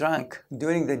or drank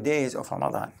during the days of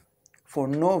Ramadan for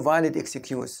no valid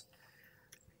excuse,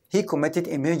 he committed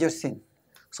a major sin.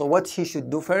 So what he should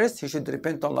do first, he should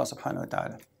repent to Allah subhanahu wa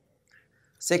ta'ala.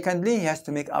 Secondly, he has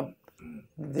to make up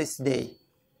this day.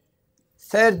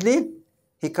 Thirdly,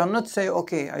 he cannot say,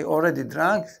 okay, I already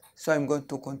drank, so I'm going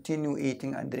to continue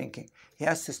eating and drinking. He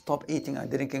has to stop eating and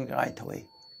drinking right away.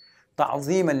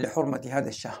 تعظيما لحرمة هذا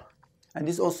الشهر. And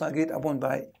this is also agreed upon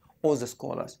by all the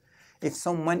scholars. If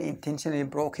someone intentionally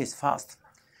broke his fast,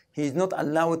 he is not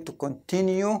allowed to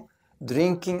continue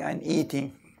drinking and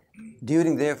eating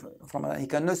during the Ramadan. He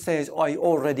cannot say, oh, I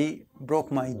already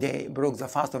broke my day, broke the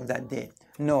fast of that day.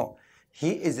 No,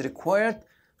 he is required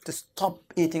to stop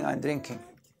eating and drinking.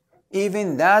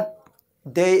 Even that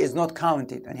day is not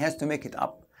counted, and he has to make it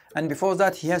up. And before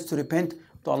that, he has to repent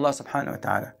to Allah subhanahu wa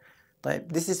ta'ala.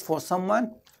 This is for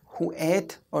someone who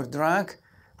ate or drank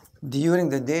during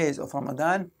the days of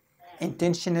Ramadan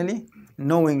intentionally,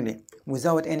 knowingly,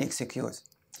 without any excuse.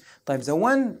 The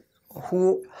one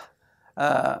who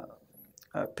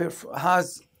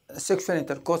has sexual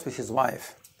intercourse with his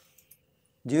wife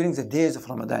during the days of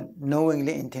Ramadan,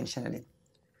 knowingly, intentionally,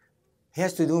 he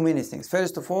has to do many things.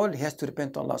 First of all, he has to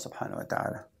repent to Allah subhanahu wa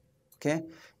ta'ala. Okay?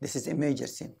 This is a major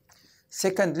sin.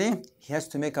 Secondly, he has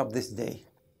to make up this day.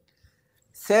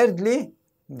 Thirdly,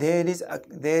 there is a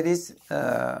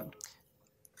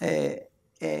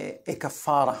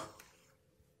kafara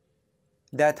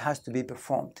that has to be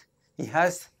performed. He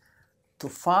has to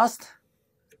fast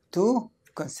 2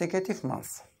 consecutive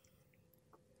months.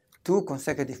 2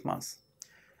 consecutive months.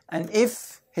 And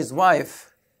if his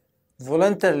wife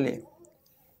voluntarily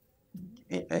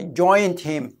joined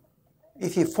him,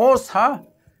 if he forced her,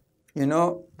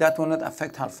 that will not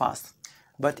affect her fast.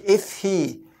 But if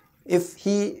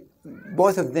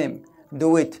both of them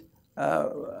do it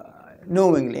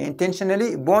knowingly,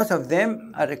 intentionally, both of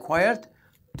them are required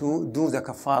to do the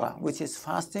kafara, which is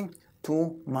fasting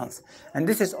 2 months. And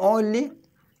this is only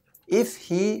if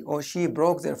he or she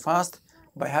broke their fast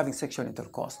by having sexual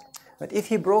intercourse. But if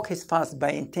he broke his fast by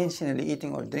intentionally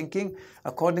eating or drinking,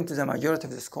 according to the majority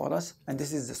of the scholars, and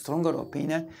this is the stronger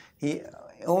opinion, he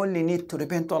only needs to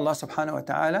repent to Allah subhanahu wa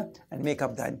ta'ala and make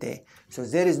up that day. So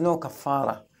there is no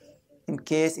kafara in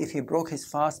case if he broke his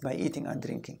fast by eating and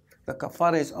drinking. The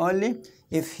kafara is only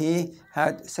if he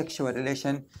had sexual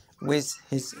relation with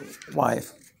his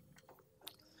wife.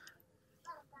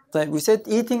 So we said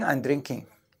eating and drinking.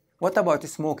 What about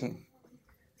smoking?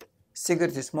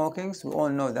 Cigarette smoking, we all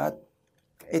know that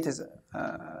it is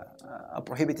a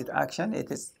prohibited action.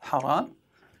 It is haram,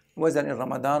 whether in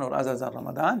Ramadan or other than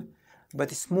Ramadan.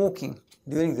 But smoking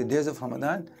during the days of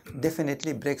Ramadan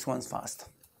definitely breaks one's fast.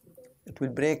 It will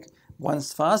break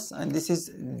one's fast, and this is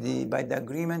by the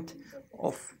agreement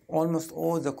of almost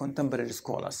all the contemporary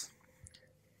scholars.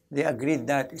 They agreed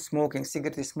that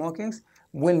cigarette smoking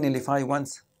will nullify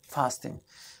one's fasting.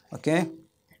 Okay?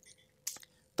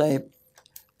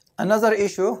 Another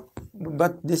issue,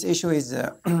 but this issue is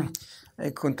a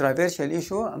controversial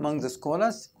issue among the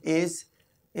scholars, is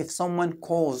if someone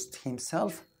caused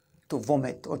himself to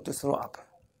vomit or to throw up.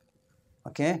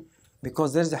 Okay?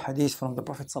 Because there's a hadith from the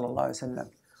Prophet sallallahu alaihi wasallam.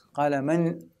 قال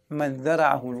من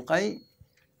ذرعه القيء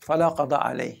فلا قضاء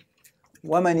عليه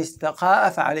ومن استقاء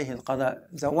فعليه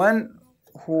القضاء. The one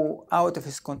who out of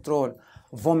his control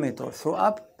vomit or throw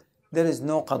up, there is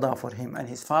no qada for him, and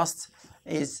his fast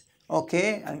is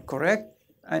okay and correct,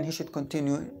 and he should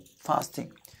continue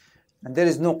fasting. And there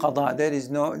is no qada,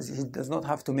 he does not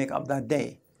have to make up that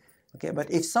day. Okay, but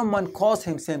if someone caused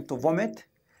himself to vomit,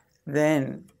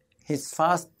 then his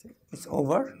fast is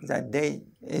over, that day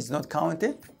is not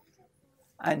counted,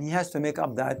 and he has to make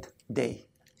up that day.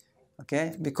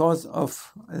 Okay, because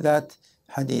of that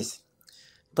hadith.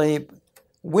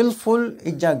 Willful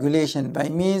ejaculation by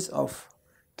means of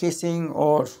kissing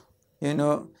or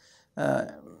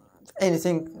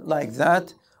anything like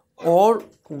that, or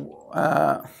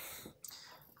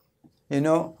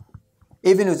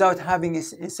even without having a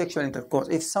sexual intercourse,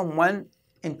 if someone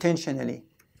intentionally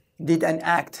did an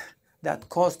act that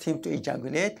caused him to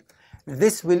ejaculate,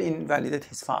 this will invalidate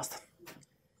his fast.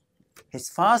 His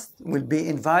fast will be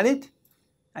invalid,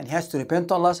 and he has to repent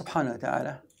to Allah subhanahu wa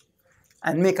ta'ala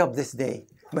and make up this day.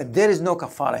 But there is no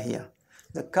kafara here.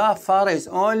 The kafara is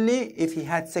only if he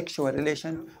had sexual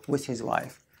relation with his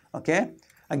wife. Okay?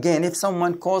 Again, if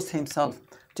someone caused himself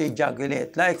to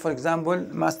ejaculate, like for example,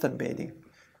 masturbating,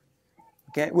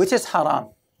 okay, which is haram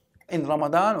in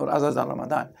Ramadan or other than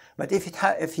Ramadan. But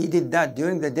if he did that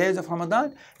during the days of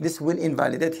Ramadan, this will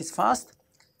invalidate his fast.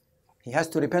 He has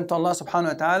to repent to Allah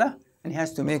subhanahu wa ta'ala and he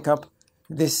has to make up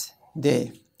this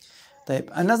day.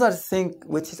 Another thing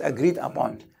which is agreed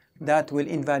upon that will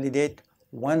invalidate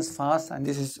one's fast, and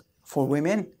this is for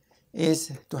women,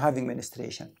 is to having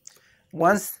menstruation.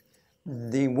 Once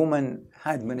the woman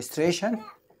had menstruation,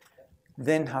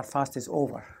 then her fast is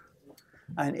over.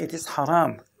 And it is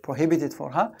haram, prohibited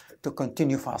for her to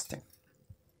continue fasting.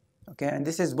 Okay, and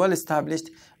this is well established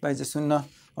by the sunnah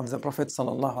of the Prophet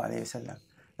sallallahu alaihi wasallam,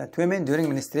 that women during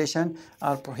menstruation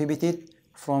are prohibited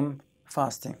from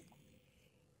fasting.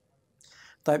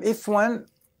 If one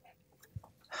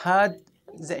had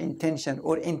the intention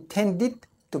or intended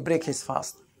to break his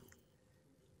fast,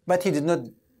 but he did not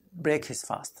break his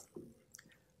fast,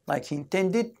 like he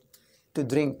intended to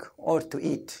drink or to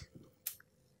eat,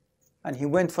 and he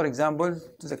went, for example,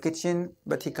 to the kitchen,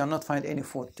 but he cannot find any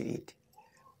food to eat,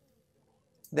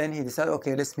 then he decided,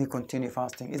 okay, let me continue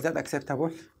fasting. Is that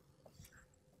acceptable?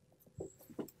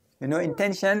 You know,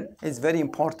 intention is very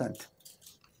important.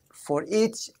 For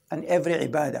each and every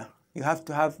ibadah, you have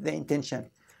to have the intention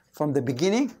from the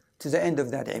beginning to the end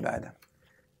of that ibadah.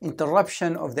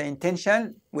 Interruption of the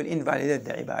intention will invalidate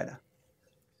the ibadah.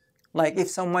 Like if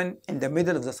someone in the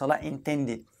middle of the salah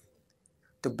intended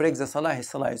to break the salah, his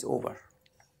salah is over.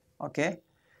 Okay?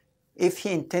 If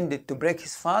he intended to break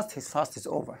his fast is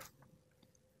over.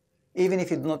 Even if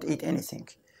he did not eat anything.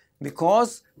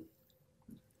 Because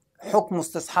حكم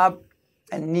استصحاب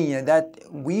النية, that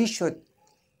we should,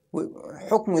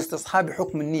 حكم استصحاب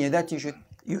حكم النية, that you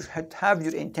should have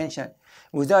your intention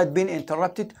without being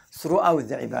interrupted throughout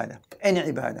the ibadah, any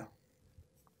ibadah.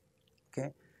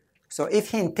 Okay? So if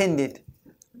he intended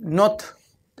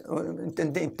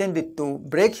to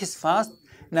break his fast,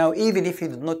 now even if he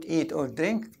did not eat or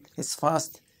drink, his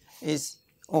fast is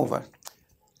over.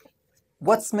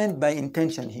 What's meant by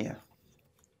intention here?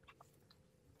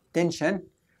 Intention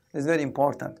is very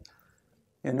important.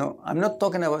 You know, I'm not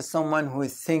talking about someone who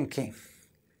is thinking.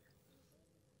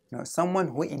 No, someone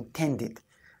who intended.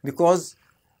 Because,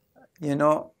 you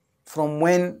know, from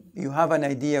when you have an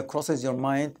idea crosses your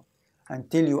mind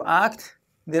until you act,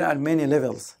 there are many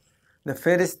levels. The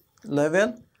first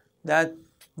level, that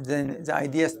then the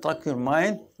idea struck your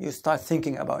mind, you start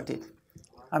thinking about it.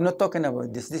 I'm not talking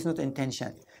about this. This is not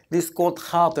intention. This is called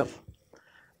khatir.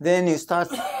 Then you start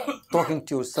talking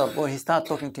to yourself, or he starts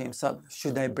talking to himself.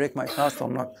 Should I break my fast or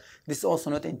not? This is also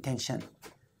not intention.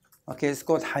 Okay, it's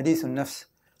called hadith al-nafs.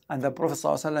 And the Prophet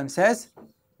ﷺ says,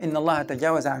 إن الله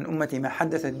تجاوز عن أمتي ما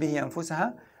حدثت به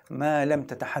أنفسها ما لم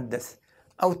تتحدث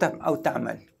أو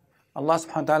تعمل. Allah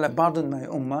subhanahu wa ta'ala pardoned my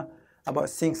ummah about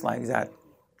things like that.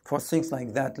 For things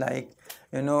like that, like,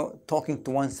 you know, talking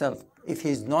to oneself. If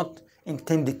he's not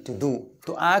intended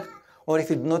to act, or if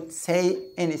he did not say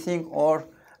anything or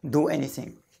do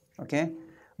anything. Okay?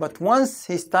 But once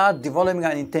he started developing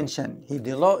an intention, he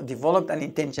developed an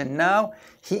intention. Now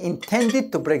he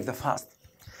intended to break the fast.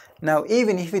 Now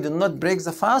even if he did not break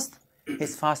the fast,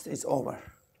 his fast is over.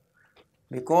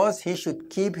 Because he should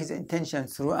keep his intention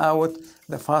throughout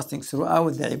the fasting,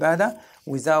 throughout the ibadah,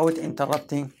 without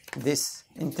interrupting this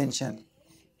intention.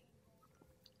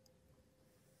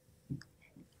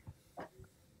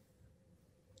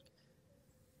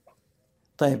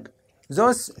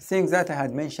 Those things that I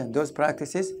had mentioned, those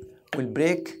practices will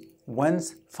break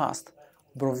one's fast,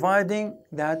 providing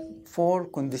that 4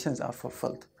 conditions are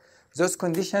fulfilled. Those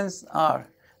conditions are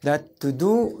that to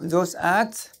do those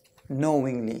acts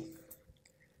knowingly,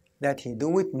 that he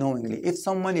do it knowingly. If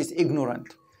someone is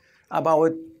ignorant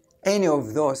about any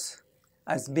of those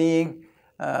as being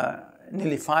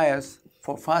nullifiers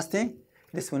for fasting,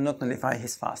 this will not nullify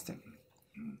his fasting.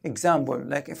 Example,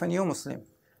 like if a new Muslim,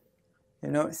 you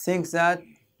know, thinks that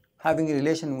having a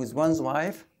relation with one's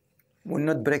wife will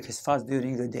not break his fast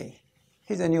during the day.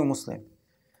 He's a new Muslim.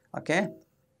 Okay?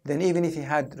 Then even if he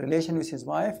had relation with his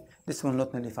wife, this will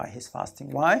not nullify his fasting.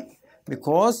 Why?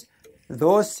 Because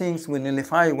those things will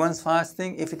nullify one's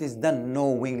fasting if it is done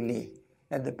knowingly.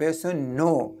 That the person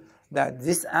know that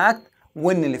this act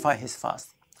will nullify his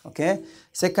fast. Okay?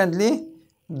 Secondly,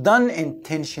 done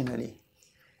intentionally.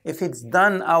 If it's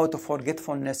done out of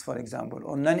forgetfulness, for example,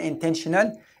 or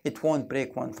non-intentional, it won't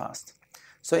break one fast.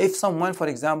 So if someone, for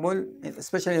example,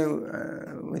 especially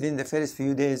within the first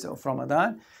few days of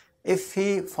Ramadan, if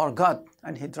he forgot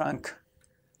and he drank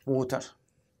water,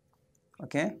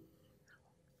 okay?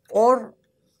 Or,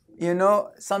 you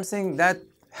know, something that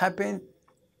happened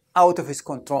out of his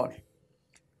control.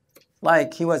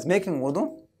 like he was making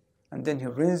wudu, and then he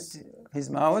rinsed his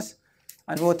mouth,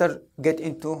 and water get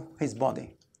into his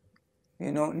body.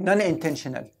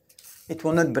 Non-intentional. It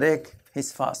will not break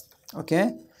his fast.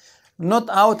 Okay? Not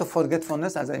out of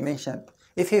forgetfulness, as I mentioned.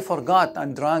 If he forgot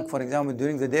and drank, for example,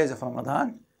 during the days of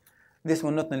Ramadan, this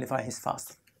will not nullify his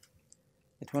fast.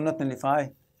 It will not nullify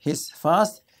his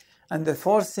fast. And the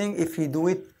fourth thing, if he do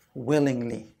it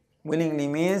willingly. Willingly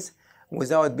means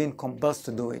without being compelled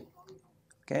to do it.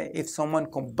 Okay? If someone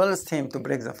compels him to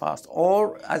break the fast,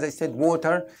 or, as I said,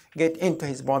 water get into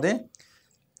his body,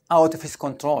 out of his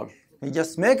control. He's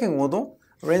just making wudu,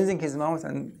 rinsing his mouth,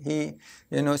 and he,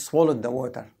 swallowed the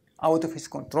water. Out of his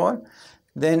control,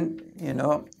 then,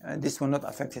 this will not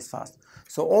affect his fast.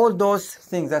 So all those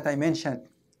things that I mentioned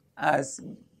as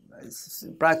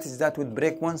practices that would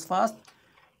break one's fast,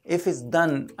 if it's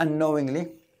done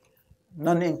unknowingly,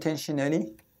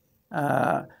 non-intentionally,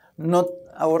 not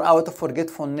or out of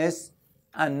forgetfulness,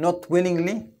 and not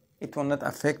willingly, it will not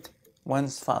affect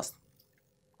one's fast.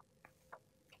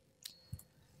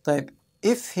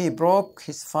 If he broke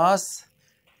his fast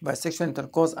by sexual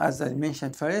intercourse, as I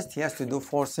mentioned first, he has to do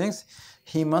 4 things.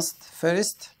 He must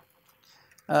first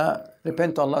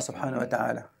repent to Allah subhanahu wa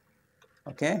ta'ala.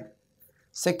 Okay?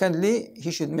 Secondly,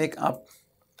 he should make up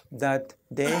that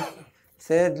day.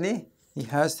 Thirdly, he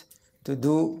has to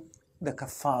do the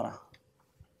kafara.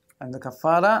 And the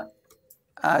kafara,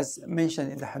 as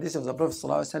mentioned in the hadith of the Prophet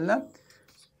sallallahu alaihi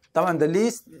wasallam, the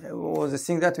least or the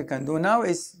thing that we can do now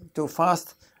is to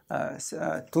fast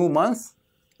 2 months.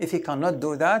 If he cannot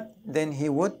do that, then he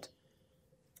would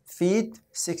feed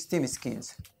 60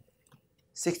 miskins.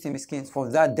 60 miskins for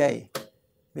that day,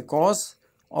 because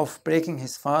of breaking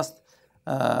his fast,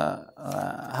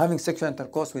 having sexual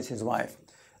intercourse with his wife.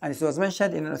 And it was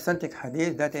mentioned in an authentic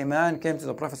hadith that a man came to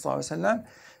the Prophet ﷺ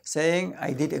saying,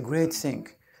 I did a great thing.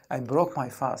 I broke my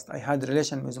fast. I had a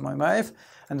relation with my wife.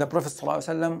 And the Prophet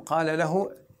ﷺ قال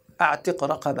له أعتق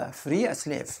رقبة, free a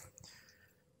slave.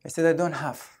 He said, I don't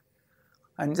have.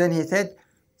 And then he said,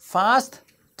 fast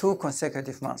 2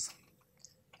 consecutive months.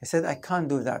 He said, I can't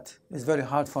do that. It's very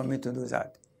hard for me to do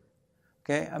that.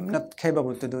 Okay, I'm not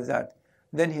capable to do that.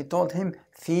 Then he told him,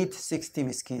 feed 60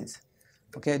 miskins.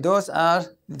 Okay, those are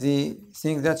the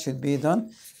things that should be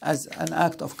done as an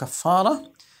act of kafara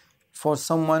for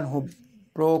someone who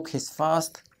broke his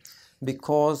fast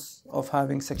because of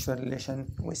having sexual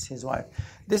relation with his wife.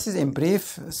 This is in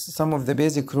brief some of the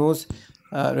basic rules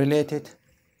related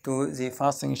to the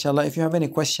fasting, inshallah. If you have any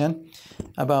question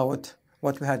about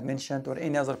what we had mentioned or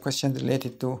any other question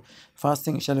related to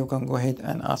fasting, inshallah, you can go ahead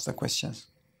and ask the questions.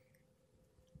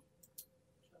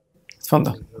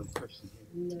 Tfadal.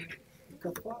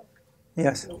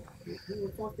 Yes. So we were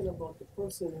talking about the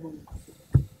person who,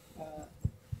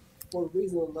 for a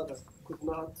reason or another, could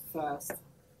not fast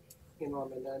in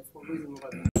Ramadan for a reason or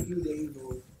another, a few days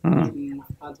or maybe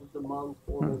half of the month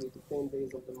or maybe the 10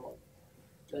 days of the month.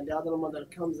 Then the other Ramadan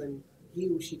comes and he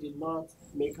or she did not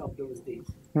make up those days.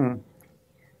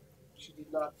 She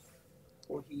did not,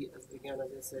 or he, as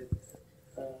I said,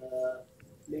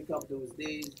 make up those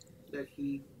days that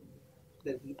he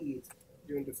eats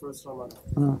during the first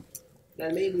Ramadan.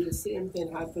 Then maybe the same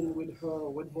thing happened with her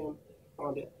or with him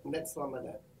on the next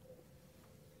Ramadan.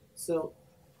 So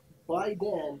by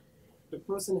then, the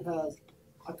person has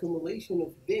accumulation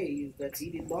of days that he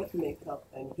did not make up,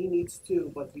 and he needs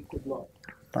to, but he could not.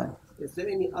 Is there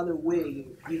any other way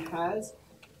he has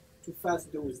to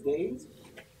fast those days,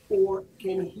 or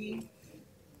can he,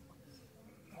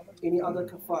 any other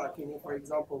kafara, can he, for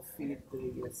example, feed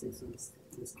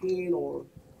the skin or?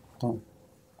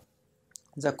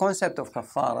 The concept of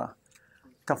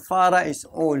kafara is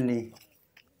only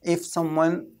if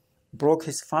someone broke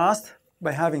his fast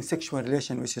by having sexual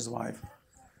relation with his wife.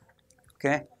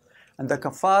 Okay? And the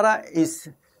kafara is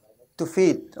to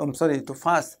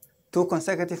fast 2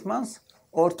 consecutive months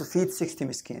or to feed 60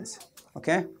 miskins.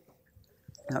 Okay?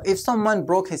 Now, if someone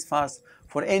broke his fast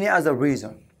for any other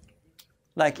reason,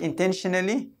 like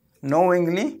intentionally,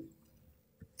 knowingly,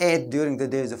 ate during the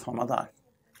days of Ramadan,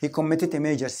 he committed a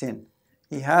major sin.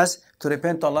 He has to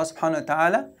repent to Allah subhanahu wa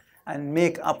ta'ala and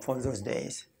make up for those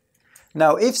days.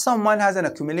 Now, if someone has an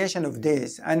accumulation of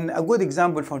days, and a good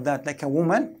example for that, like a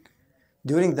woman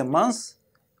during the month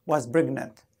was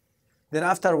pregnant. Then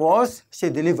afterwards, she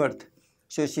delivered.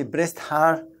 So she breast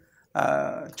her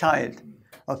child.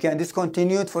 Okay, and this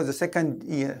continued for the 2nd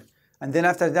year. And then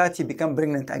after that, she became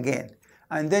pregnant again.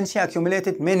 And then she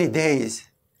accumulated many days.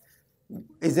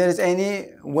 Is there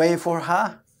any way for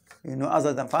her,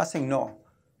 other than fasting? No.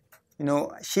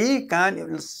 She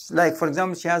can, like, for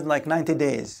example, she has like 90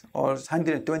 days or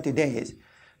 120 days.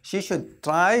 She should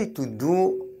try to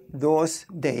do those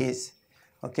days.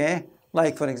 Okay,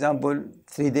 like for example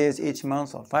 3 days each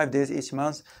month or 5 days each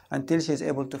month until she is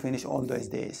able to finish all those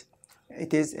days.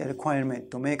 It is a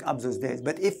requirement to make up those days.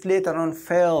 But if later on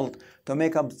failed to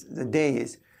make up the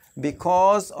days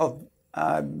because of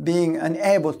being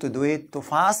unable to do it, to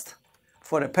fast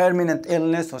for a permanent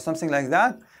illness or something like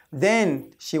that,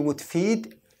 then she would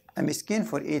feed a miskin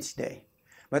for each day.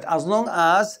 But as long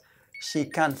as she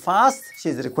can fast, she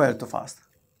is required to fast.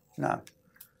 Now,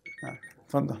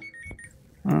 تفضل.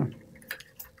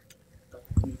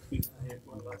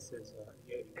 Allah says,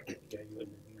 يا أيها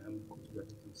الذين آمنوا كتب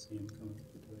عليكم الصيام كما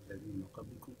كتب على الذين من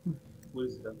قبلكم. What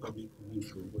does that قبلكم mean?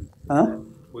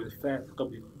 What is fast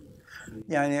قبلكم?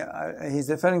 يعني he's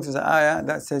referring to the ayah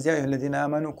that says يا أيها الذين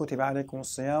آمنوا كتب عليكم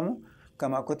الصيام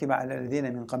كما كتب على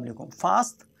الذين من قبلكم.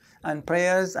 Fast and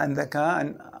prayers and zakah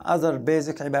and other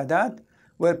basic ibadat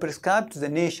were prescribed to the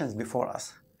nations before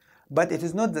us. But it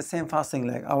is not the same fasting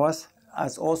like ours,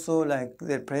 as also like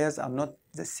their prayers are not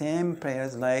the same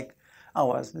prayers like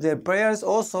ours. Their prayers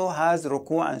also has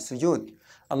ruku' and sujood.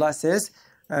 Allah says,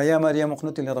 يا مريم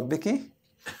اقنتي لربك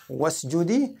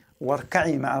واسجدي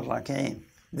واركعي مع الراكعين.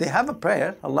 They have a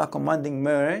prayer, Allah commanding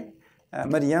Maryam,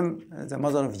 the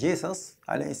mother of Jesus,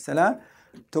 alayhi salam,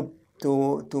 to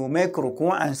make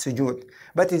ruku' and sujood.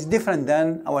 But it's different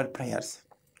than our prayers.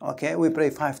 Okay, we pray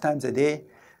 5 times a day.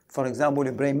 For example,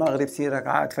 we pray Maghrib, 3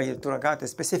 rak'at, Fajr, 2 rak'at, a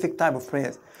specific type of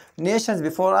prayers. Nations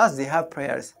before us, they have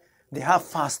prayers. They have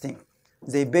fasting.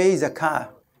 They pay zakah.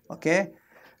 Okay?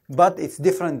 But it's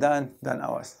different than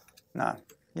ours. Now,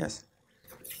 yes.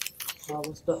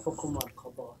 What's the hukum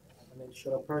al-qada? I mean,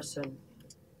 should a person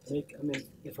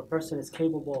if a person is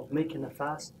capable of making a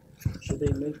fast, should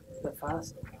they make the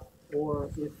fast? Or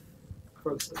if,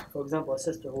 for example, a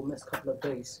sister who missed a couple of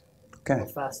days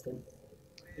of fasting,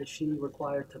 is she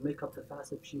required to make up the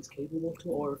fast if she's capable to,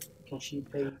 or can she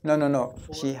pay? No.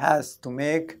 She has to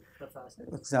make the fast.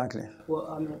 Exactly. Well,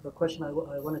 I mean, the question I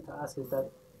wanted to ask is that,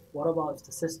 what about if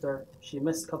the sister, she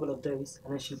missed a couple of days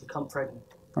and then she become pregnant?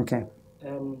 Okay.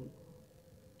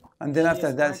 And then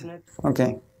after that, pregnant,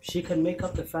 okay. She can make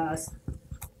up the fast.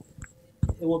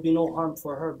 It will be no harm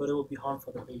for her, but it will be harm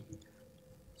for the baby.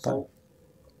 So,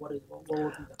 what would be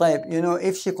that?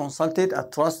 If she consulted a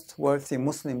trustworthy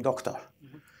Muslim doctor,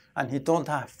 and he told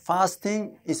her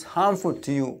fasting is harmful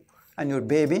to you and your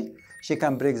baby, she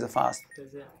can break the fast.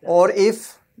 Or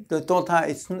if they told her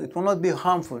it will not be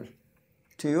harmful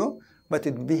to you, but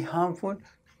it will be harmful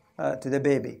to the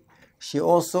baby, she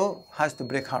also has to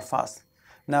break her fast.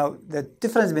 Now, the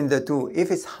difference between the two,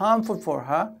 if it's harmful for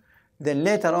her, then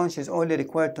later on she's only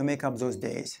required to make up those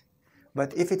days.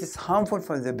 But if it is harmful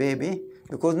for the baby,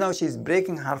 because now she's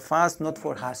breaking her fast not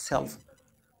for herself,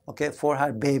 okay, for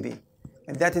her baby.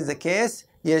 If that is the case,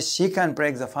 yes, she can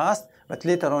break the fast, but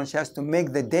later on she has to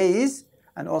make the days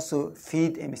and also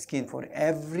feed a miskin for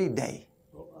every day.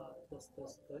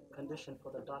 Does the condition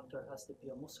for the doctor has to be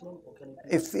a Muslim, or can it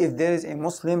be? If there is a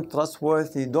Muslim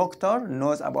trustworthy doctor,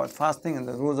 knows about fasting and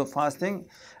the rules of fasting,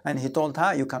 and he told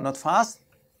her you cannot fast,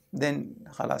 then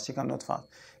khalas, she cannot fast.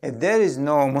 If there is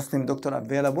no Muslim doctor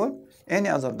available, any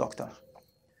other doctor,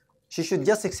 she should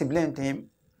just explain to him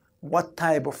what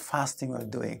type of fasting we're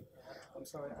doing. I'm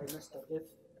sorry, I missed it.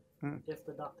 If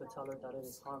the doctor tells her that it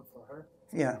is harm for her,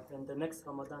 then the next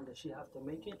Ramadan, does she have to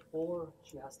make it, or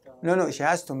she has to? No, she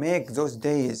has to make those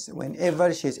days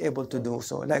whenever she is able to do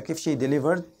so. Like if she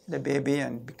delivered the baby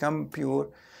and become pure,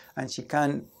 and she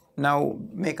can now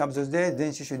make up those days,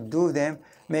 then she should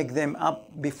make them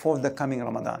up before the coming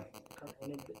Ramadan.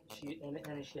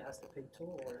 And she has to pay too,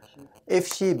 or if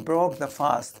she broke the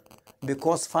fast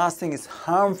because fasting is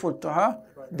harmful to her,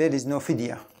 there is no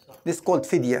fidya. This is called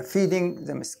fidya. Feeding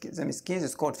the miskins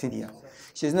is called fidya.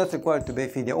 She is not required to pay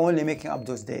fidya, only making up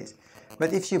those days.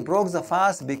 But if she broke the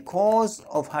fast because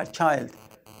of her child,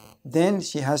 then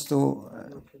she has to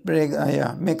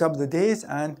make up the days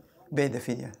and pay the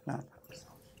fidya.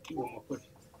 One more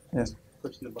question. Yes.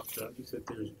 Question about you said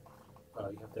there's you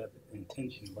have to have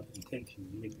intention. About the intention,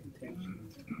 you make the intention.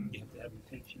 You have to have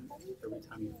intention every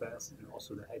time you fast, and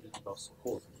also the hadith about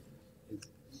support.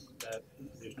 That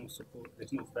there's no support,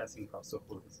 there's no fasting without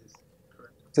support. Is this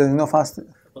correct? There's no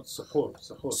fasting. But support.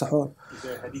 Suhoor. Is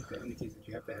there a hadith that indicates that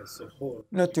you have to have support?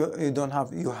 Not you don't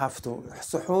have. You have to.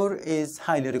 Suhoor is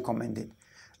highly recommended,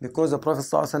 because the Prophet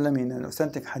ﷺ in an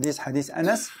authentic hadith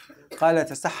Anas, قال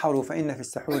تسحروا فإن في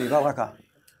السحور بركة.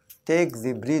 Take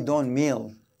the pre-dawn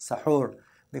meal, sahur,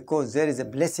 because there is a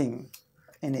blessing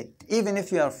in it. Even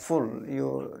if you are full,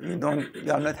 you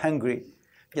are not hungry.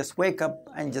 Just wake up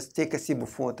and just take a sip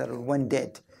of water or one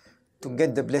date to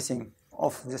get the blessing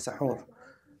of the sahur.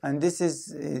 And this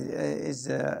is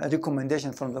a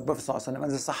recommendation from the Prophet ﷺ.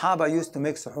 And the Sahaba used to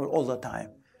make suhoor all the time.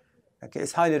 Okay,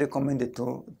 it's highly recommended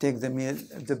to take the meal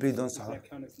if the bread on Does suhoor. that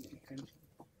count as intention?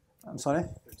 I'm sorry?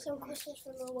 Some questions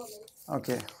from a woman.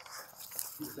 Okay.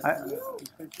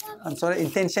 I'm sorry,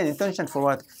 intention for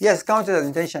what? Yes, counted as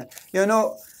intention. You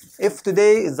know, if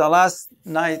today is the last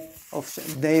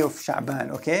day of Sha'ban,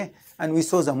 okay, and we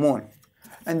saw the moon,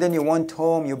 and then you went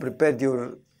home, you prepared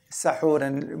your sahur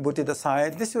and put it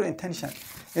aside, this is your intention.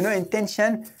 You know,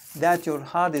 intention that your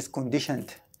heart is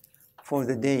conditioned for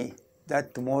the day,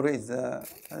 that tomorrow is the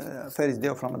first day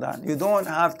of Ramadan. You don't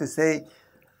have to say,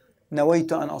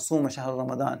 نويت أن أصوم شهر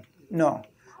رمضان. No.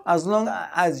 As long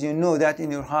as you know that in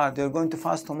your heart you're going to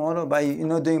fast tomorrow by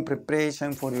doing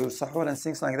preparation for your sahur and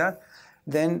things like that,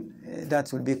 then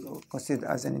that will be considered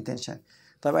as an intention.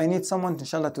 But I need someone,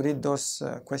 inshallah, to read those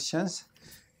questions.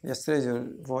 Just raise your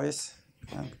voice.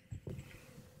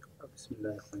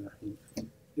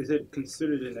 Is it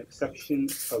considered an exception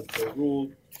of the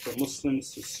rule for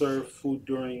Muslims to serve food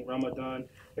during Ramadan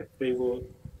if they will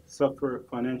suffer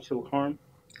financial harm?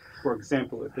 For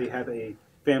example, if they have a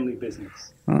family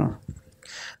business.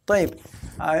 طيب,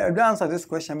 I will answer this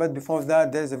question, but before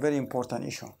that, there is a very important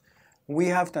issue. We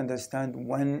have to understand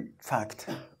one fact,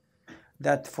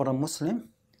 that for a Muslim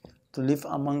to live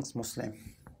amongst Muslims,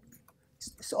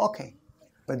 it's okay,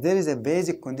 but there is a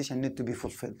basic condition need to be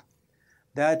fulfilled,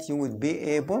 that you would be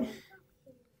able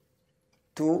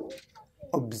to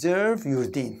observe your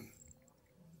deen.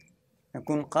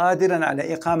 يكون قادرا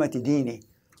على إقامة دينه.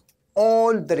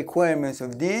 All the requirements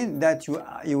of deen, that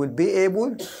you will be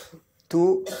able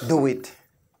to do it.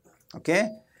 Okay?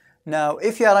 Now,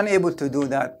 if you are unable to do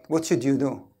that, what should you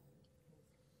do?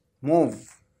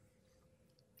 Move.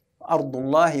 أرض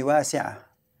الله واسعة.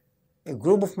 A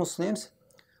group of Muslims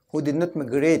who did not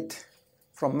migrate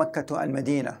from Mecca to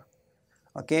Al-Medina.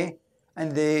 Okay?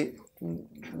 And they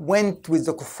went with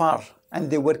the kuffar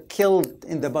and they were killed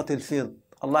in the battlefield.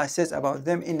 Allah says about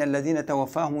them, إن الذين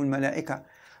توفاهم الملائكة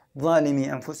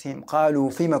ظالمي أنفسهم قالوا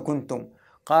فيما كنتم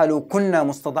قالوا كنا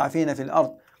مستضعفين في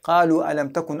الأرض قالوا ألم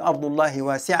تكن أرض الله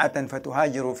واسعة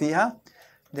فتهاجروا فيها.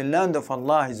 The land of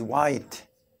Allah is wide,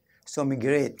 so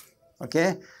migrate.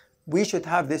 Okay, we should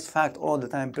have this fact all the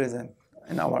time present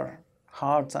in our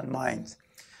hearts and minds,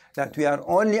 that we are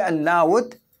only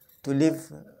allowed to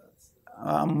live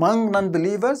among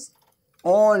non-believers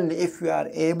only if we are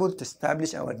able to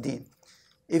establish our deen.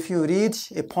 If you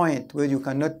reach a point where you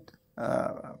cannot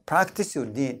practice your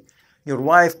deen, your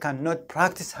wife cannot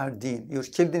practice her deen, your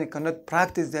children cannot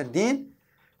practice their deen,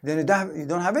 then you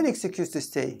don't have any excuse to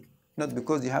stay, not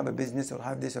because you have a business or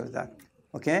have this or that.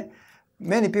 Okay?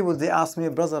 Many people, they ask me,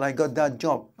 brother, I got that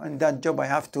job, and that job I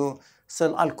have to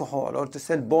sell alcohol or to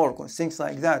sell pork or things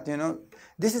like that.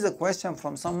 This is a question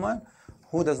from someone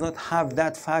who does not have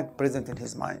that fact present in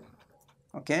his mind.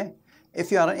 Okay? If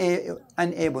you are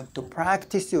unable to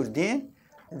practice your deen,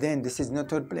 then this is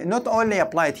not only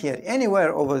applied here,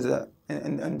 anywhere over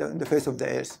in the face of the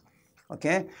earth.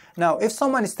 Okay? Now, if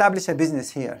someone established a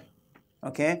business here,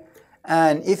 okay,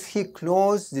 and if he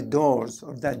closed the doors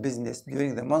of that business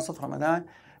during the month of Ramadan,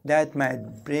 that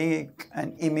might bring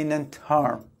an imminent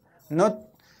harm. Not,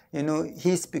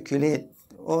 he speculation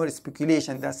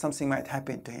that something might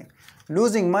happen to him.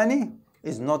 Losing money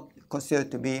is not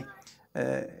considered to be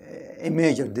a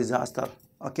major disaster.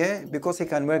 Okay, because he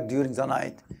can work during the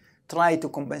night, try to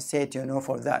compensate,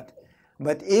 for that.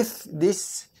 But if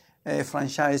this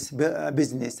franchise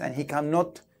business and he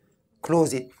cannot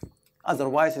close it,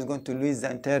 otherwise he's going to lose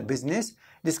the entire business,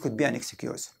 this could be an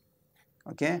excuse.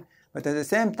 Okay, but at the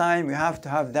same time, we have to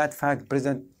have that fact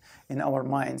present in our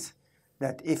minds,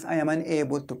 that if I am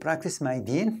unable to practice my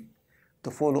deen, to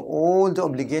follow all the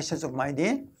obligations of my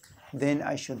deen, then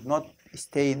I should not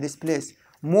stay in this place.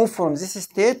 Move from this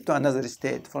state to another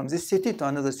state, from this city to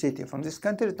another city, from this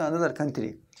country to another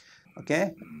country.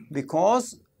 Okay?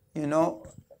 Because,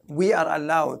 we are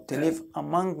allowed to live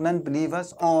among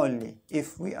non-believers only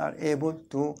if we are able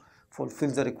to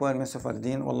fulfill the requirements of our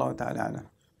deen. Wallahu ta'ala.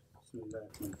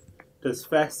 Does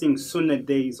fasting sunnah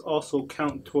days also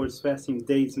count towards fasting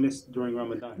days missed during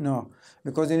Ramadan? No,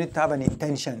 because you need to have an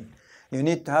intention. You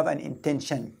need to have an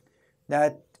intention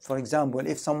that, for example,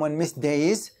 if someone missed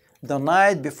days, the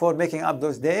night before making up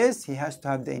those days, he has to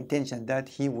have the intention that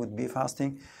he would be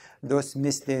fasting those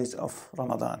missed days of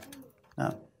Ramadan.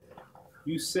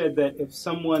 You said that if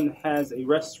someone has a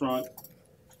restaurant,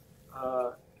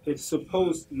 it's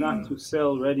supposed not to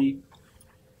sell ready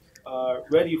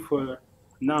for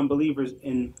non-believers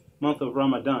in month of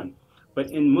Ramadan. But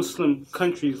in Muslim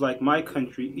countries like my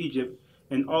country, Egypt,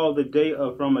 and all the day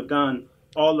of Ramadan,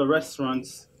 all the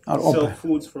restaurants are sell open.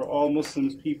 foods for all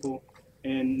Muslims people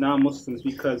and non-Muslims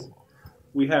because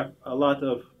we have a lot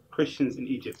of Christians in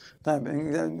Egypt.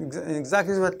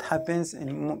 Exactly what happens,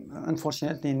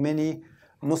 unfortunately, in many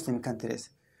Muslim countries.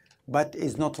 But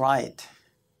it's not right.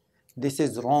 This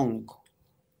is wrong.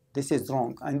 This is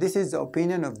wrong. And this is the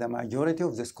opinion of the majority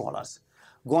of the scholars.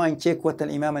 Go and check what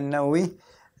Imam al-Nawawi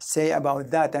say about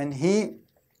that. And he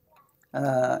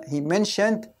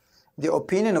mentioned the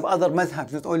opinion of other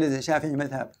madhabs, not only the Shafi'i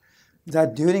madhab,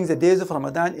 that during the days of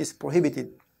Ramadan is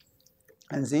prohibited.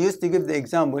 And they used to give the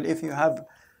example, if you have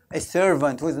a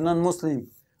servant who is a non-Muslim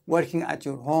working at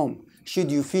your home,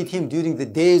 should you feed him during the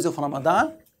days of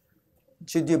Ramadan?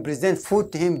 Should you present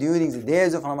food to him during the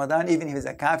days of Ramadan, even if he's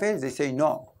a kafir? They say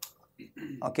no.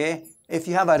 Okay? If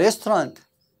you have a restaurant,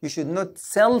 you should not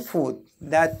sell food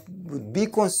that would be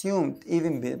consumed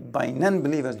even by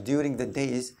non-believers during the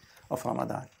days of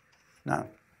Ramadan. Now,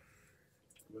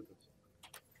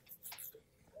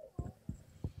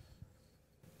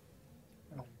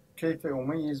 كيف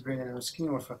أميز بين المسكين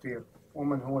والفقير؟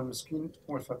 ومن هو المسكين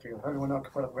والفقير؟ هل هناك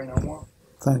فرق بينهما؟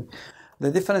 طيب.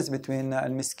 The difference between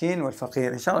المسكين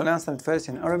والفقير. Inshallah, I'll answer it first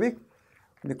in Arabic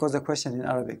because the question in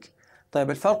Arabic. طيب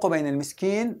الفرق بين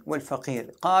المسكين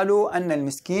والفقير. قالوا أن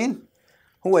المسكين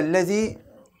هو الذي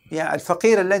يعني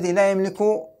الفقير الذي لا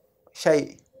يملك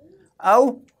شيء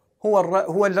أو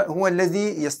هو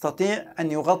الذي يستطيع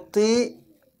أن يغطي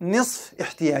نصف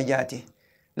احتياجاته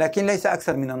لكن ليس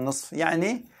أكثر من النصف.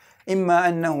 يعني إما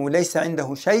أنه ليس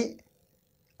عنده شيء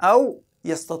أو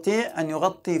يستطيع أن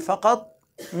يغطي فقط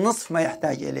نصف ما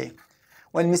يحتاج إليه.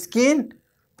 والمسكين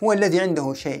هو الذي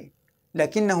عنده شيء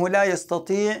لكنه لا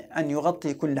يستطيع أن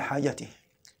يغطي كل حاجته.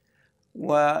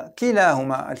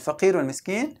 وكلاهما الفقير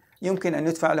والمسكين يمكن أن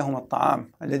يدفع لهم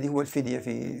الطعام الذي هو الفدية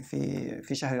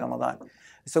في شهر رمضان.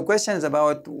 So questions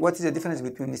about what is the difference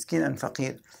between miskin and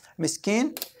faqir.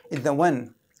 Miskin is the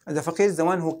one, the faqir is the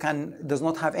one who does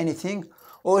not have anything,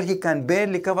 or he can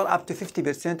barely cover up to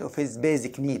 50% of his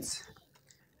basic needs.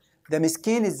 The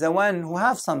miskin is the one who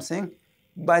has something,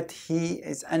 but he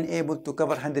is unable to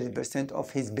cover 100%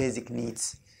 of his basic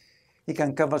needs. He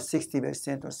can cover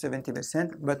 60% or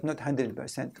 70%, but not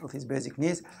 100% of his basic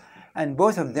needs. And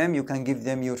both of them, you can give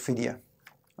them your fidya.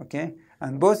 Okay?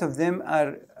 And both of them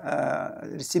are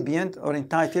recipient or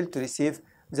entitled to receive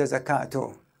the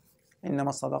zakat. إنما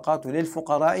الصدقات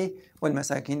للفقراء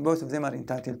والمساكين. Both of them are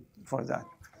entitled for that.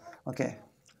 Okay.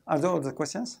 Are those all the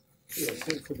questions? Yes,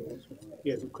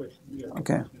 yes, good question. Yeah.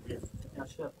 Okay. Yeah,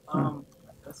 sure.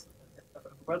 If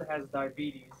a brother has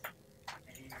diabetes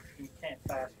and he can't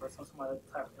fast for some other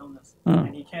type of illness,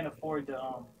 and he can't afford to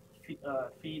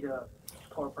feed a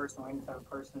poor person or any type of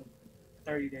person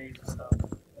 30 days or stuff,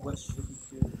 what should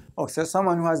he do? Oh, so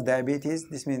someone who has diabetes,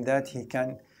 this means that he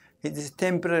is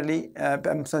permanently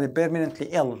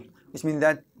ill. This means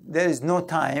that there is no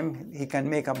time he can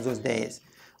make up those days.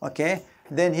 Okay?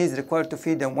 Then he is required to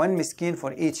feed them one miskin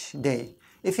for each day.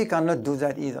 If he cannot do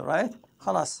that either, right?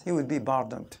 Khalas, he would be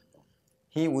pardoned.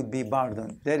 He would be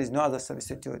pardoned. There is no other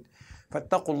substitute.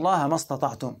 فَاتَّقُوا اللَّهَ مَا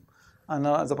اسْتَطَعْتُمْ. And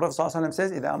the Prophet ﷺ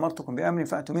says, إِذَا أَمَرْتُكُمْ بِأَمْرٍ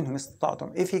فَأْتُوا مِنْهُ مَا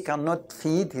اسْتَطَعْتُمْ. If he cannot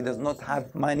feed, he does not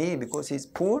have money because he is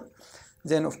poor,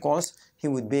 then of course he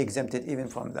would be exempted even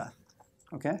from that.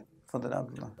 Okay? Fadl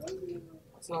Abdullah.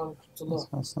 So,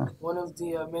 one of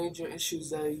the major issues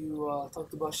that you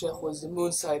talked about, Sheikh, was the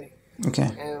moon sighting. Okay.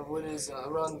 And what is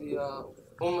around the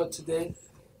Ummah today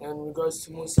in regards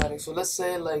to moon sighting. So let's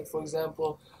say, like, for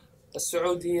example,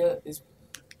 Saudi is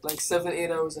like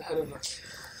 7-8 hours ahead of us.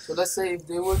 So let's say if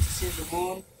they were to see the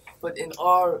moon, but in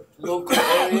our local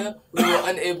area, we were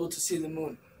unable to see the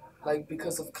moon, like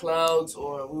because of clouds,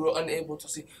 or we were unable to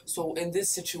see. So in this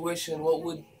situation, what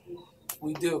would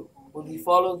we do? Would we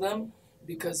follow them?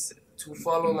 Because to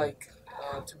follow, like,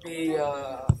 to be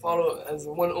follow as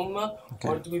one ummah, okay.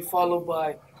 Or do we follow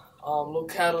by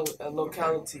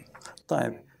locality?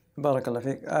 طيب, barakallah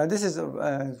fiqh. This is a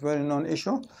well-known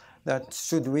issue, that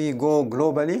should we go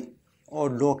globally or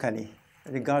locally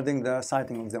regarding the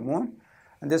sighting of the moon.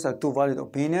 And these are two valid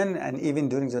opinions, and even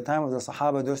during the time of the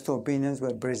Sahaba, those two opinions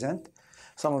were present.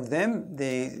 Some of them,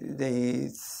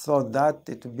 they thought that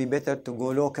it would be better to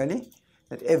go locally,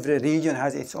 that every region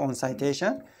has its own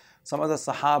citation. Some other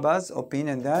Sahaba's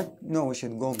opinion that, no, we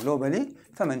should go globally.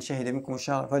 فَمَنْ شَهِدَ مِنْكُمُ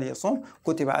الشَّهْرَ فَلْيَصُمْ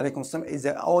كُتِبَ عَلَيْكُمُ الصِّيَامُ is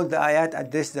that all the ayat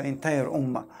address the entire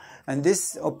ummah. And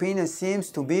this opinion seems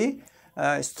to be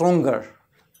stronger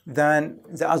than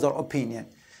the other opinion.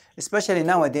 Especially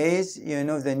nowadays,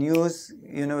 the news,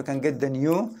 we can get the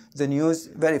news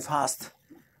very fast.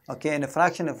 Okay, in a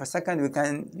fraction of a second, we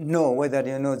can know whether,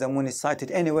 the moon is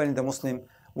sighted anywhere in the Muslim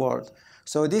world.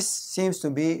 So this seems to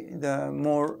be the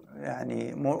more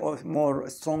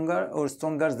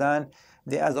stronger than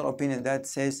the other opinion that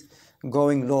says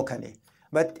going locally.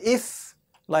 But if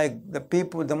like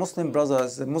the Muslim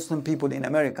brothers, the Muslim people in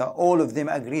America, all of them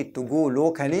agreed to go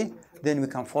locally, then we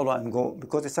can follow and go,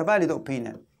 because it's a valid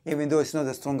opinion, even though it's not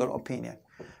a stronger opinion.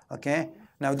 Okay?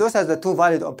 Now those are the two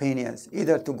valid opinions,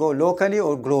 either to go locally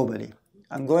or globally.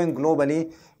 And going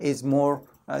globally is more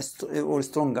or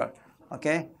stronger.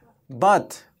 Okay?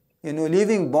 But,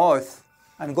 leaving both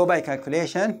and go by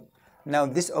calculation, now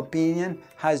this opinion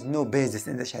has no basis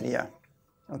in the Sharia.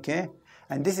 Okay?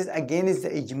 And this is against the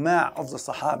ijma' of the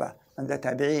Sahaba and the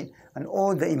Tabi'een and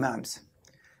all the Imams.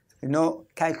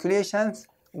 Calculations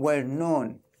were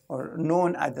known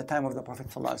at the time of the Prophet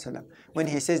ﷺ. When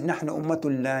he says, نَحْنُ أُمَّةٌ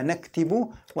لَا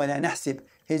نَكْتِبُ وَلَا نَحْسِبُ,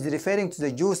 he's referring to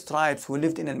the Jewish tribes who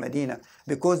lived in Al-Madinah,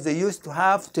 because they used to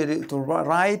have to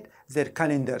write their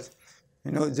calendars.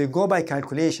 They go by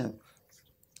calculation,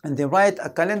 and they write a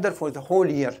calendar for the whole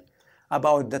year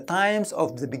about the times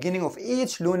of the beginning of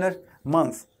each lunar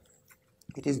month.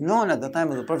 It is known at the time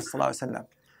of the Prophet ﷺ.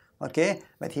 Okay,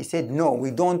 but he said, no,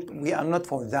 we are not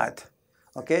for that.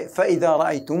 Okay,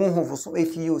 فَإِذَا رَأَيْتُمُوهُ,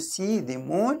 if you see the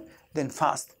moon, then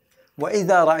fast.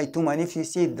 وَإِذَا رَأَيْتُمُ, and if you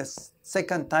see it the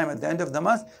second time at the end of the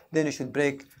month, then you should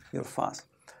break your fast.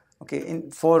 Okay,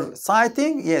 for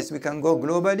sighting, yes, we can go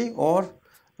globally or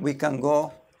we can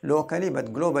go locally,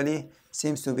 but globally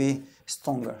seems to be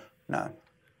stronger. Now,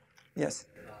 yes?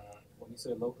 When you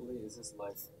say locally, is this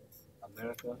like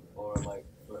America or like,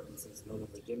 for instance, Northern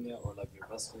Virginia or like your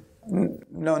Western?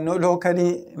 No,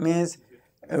 locally means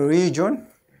a region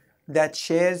that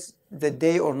shares the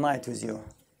day or night with you.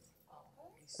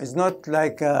 It's not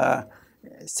like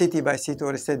city by city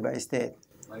or state by state.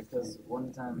 Like, because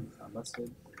one time a masjid,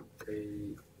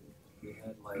 they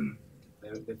had like,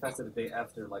 they fasted the day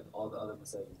after like all the other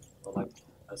masjids, or like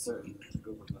a certain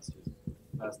group of masjids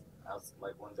fast out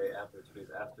like one day after, 2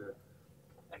 days after,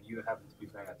 and you happen to be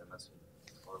praying at the masjid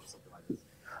or something like this.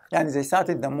 And they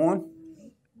started the moon.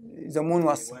 The moon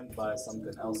was. They went by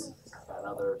something else,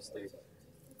 another state.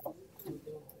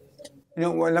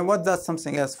 What does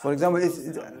something else? For example,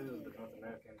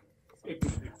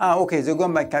 okay, they're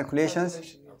going by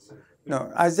calculations.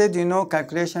 No, I said,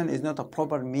 calculation is not a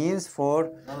proper means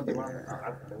for. No, they weren't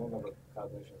about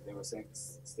calculations. They were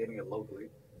stating it locally,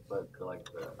 but like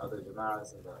the other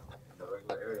jama'ahs in the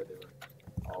regular area, they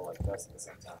were all like fast at the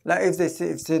same time. Like if they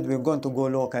said we're going to go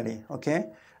locally, okay,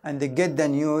 and they get the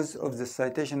news of the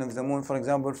citation of the moon, for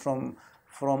example, from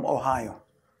Ohio,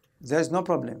 there's no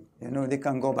problem. They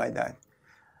can go by that.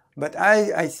 But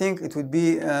I think it would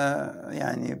be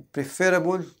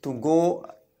preferable to go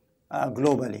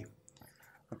globally.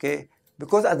 Okay,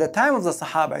 because at the time of the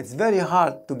Sahaba, it's very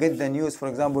hard to get the news, for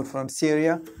example, from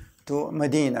Syria to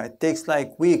Medina. It takes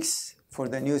like weeks for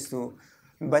the news to.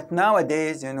 But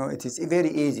nowadays, it is very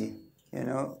easy. In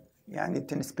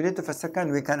the spirit of a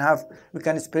second, we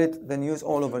can spread the news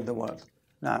all over the world.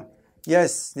 Now,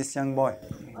 yes, this young boy.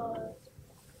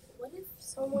 What if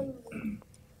someone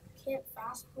can't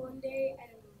fast one day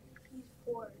and he's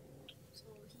poor, so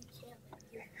he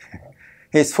can't?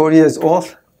 He's 4 years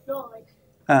old. No,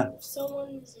 if someone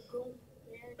is a grown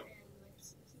man and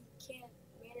he can't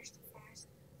manage to fast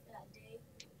that day,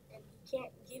 and he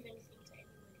can't give anything to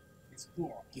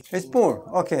anybody. He's poor.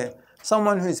 Okay,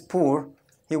 someone who is poor,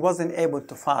 he wasn't able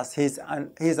to fast. He's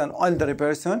an elderly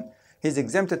person. He's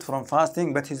exempted from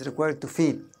fasting, but he's required to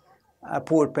feed a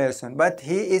poor person. But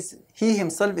he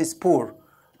himself is poor,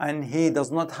 and he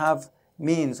does not have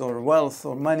means or wealth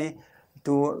or money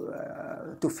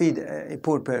to feed a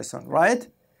poor person, right?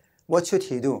 What should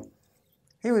he do?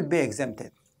 He would be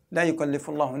exempted. لا يكلف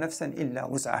الله نفسا إلا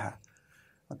وسعها.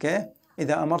 Okay?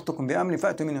 إذا أمرتكم بأمر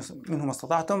فأتوا منه ما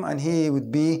استطعتم, and he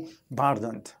would be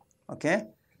pardoned. Okay?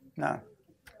 Now,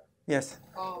 yes.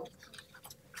 My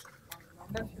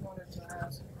nephew wanted to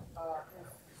ask if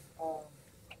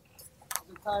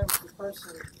the time the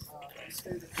person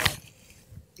stated that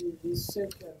he's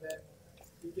sick and then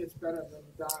he gets better and then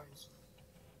he dies.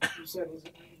 You said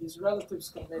his relatives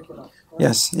can make it up.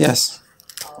 Right? Yes.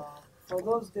 For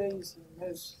those days he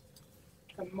missed,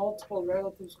 can multiple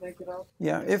relatives make it up?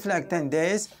 Yeah, if like 10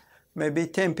 days, maybe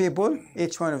 10 people,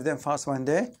 each one of them fast 1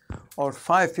 day, or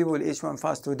 5 people, each one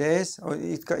fast 2 days,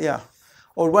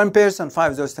 or one person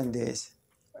 5 those 10 days.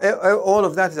 All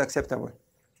of that is acceptable.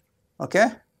 Okay?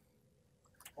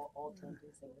 All 10 days.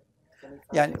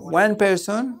 Yeah, one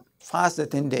person fast the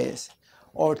 10 days,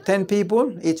 or 10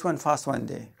 people, each one fast 1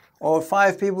 day, or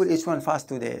 5 people, each one fast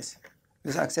 2 days.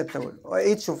 This is acceptable. Or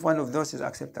each of one of those is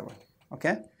acceptable.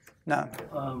 Okay? Now.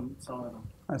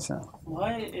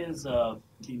 Why is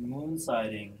the moon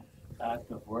sighting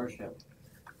act of worship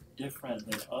different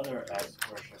than other acts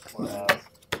of worship, whereas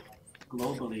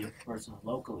globally versus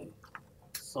locally?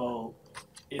 So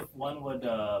if one would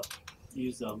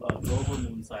use a global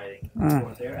moon sighting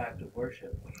for their act of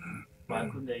worship, why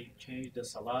couldn't they change the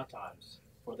salah times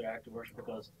for their act of worship?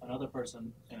 Because another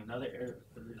person in another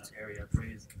area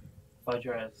prays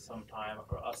Fajr at some time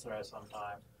or Asr at some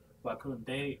time. Why couldn't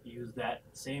they use that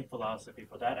same philosophy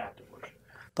for that act of worship?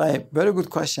 Very good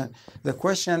question. The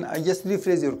question, I just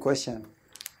rephrase your question.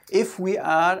 If we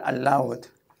are allowed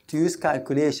to use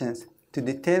calculations to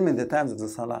determine the times of the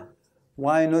salah,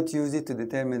 why not use it to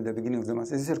determine the beginning of the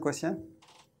month? Is this your question?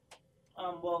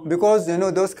 Well, because you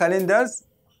know those calendars,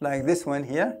 like this one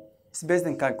here, it's based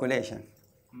on calculation.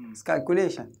 It's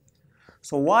calculation.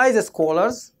 So why the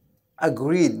scholars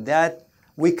agreed that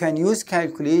we can use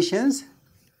calculations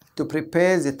to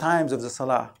prepare the times of the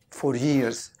salah for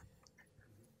years.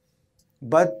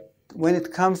 But when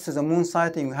it comes to the moon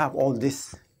sighting, we have all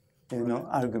this,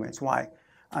 arguments. Why?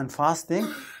 And fasting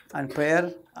and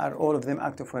prayer are all of them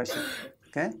act of worship.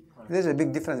 Okay? There's a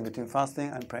big difference between fasting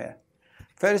and prayer.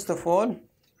 First of all,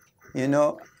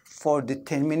 for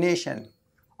determination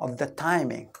of the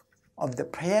timing of the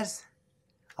prayers,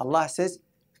 Allah says,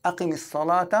 أقم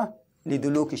الصلاة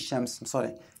لدلوك الشمس. I'm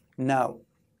sorry. Now,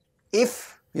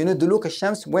 if دلوك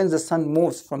الشمس, when the sun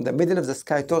moves from the middle of the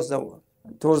sky towards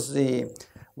the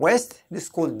west, this is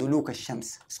called duluk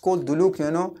al-shams. It's called duluk,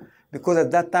 because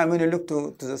at that time when you look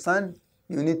to the sun,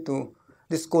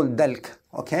 this is called dalk,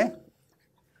 okay?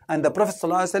 And the Prophet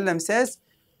ﷺ says,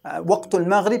 وقت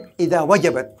المغرب إذا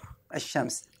وجبت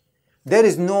الشمس. There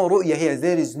is no ru'ya here,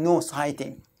 there is no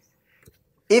sighting.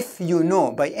 If you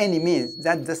know by any means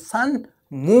that the sun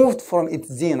moved from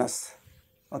its zenith,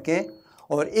 okay?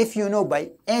 Or if you know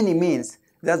by any means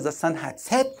that the sun had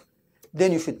set,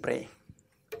 then you should pray,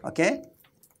 okay?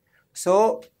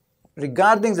 So,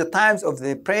 regarding the times of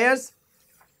the prayers,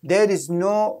 there is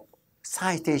no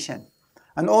citation.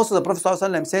 And also the Prophet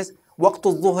ﷺ says, وقت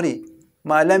الظهر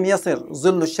ما لم يصل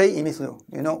ظل الشيء مثله.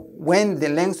 When the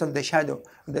length of the shadow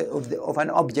of an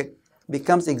object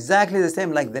becomes exactly the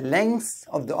same like the length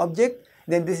of the object,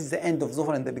 then this is the end of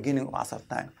Zuhr and the beginning of Asr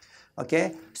time.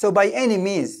 Okay? So by any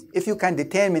means, if you can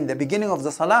determine the beginning of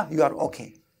the Salah, you are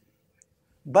okay.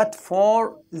 But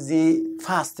for the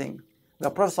fasting, the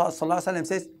Prophet ﷺ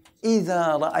says,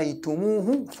 إِذَا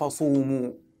رَأَيْتُمُوهُ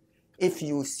فَصُومُوا. If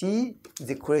you see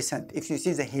the crescent, if you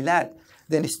see the hilal,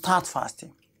 then start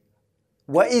fasting.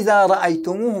 وَإِذَا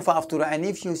رَأَيْتُمُوهُ فَأَفْطِرُوا. And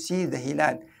if you see the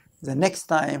hilal the next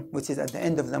time, which is at the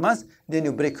end of the month, then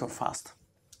you break your fast.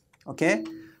 Okay?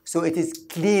 So it is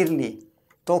clearly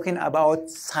talking about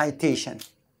citation.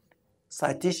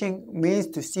 Citation means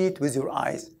to see it with your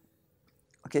eyes.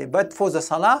 Okay, but for the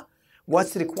salah,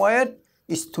 what's required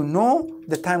is to know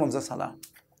the time of the salah.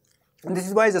 And this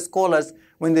is why the scholars,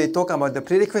 when they talk about the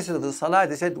prerequisites of the salah,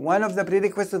 they said one of the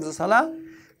prerequisites of the salah,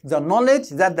 the knowledge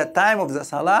that the time of the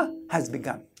salah has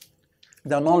begun.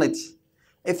 The knowledge.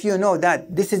 If you know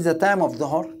that this is the time of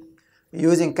Dhuhr,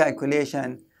 using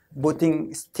calculation,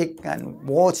 putting stick and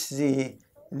watch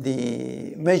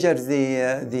measure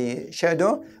the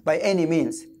shadow by any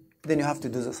means, then you have to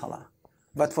do the salah.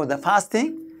 But for the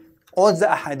fasting, all the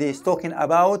ahadith talking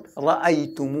about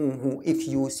رَأَيْتُمُوهُ, if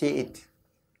you see it.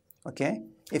 Okay?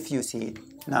 If you see it.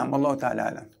 Naam, Allah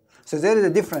Ta'ala alam. So there is a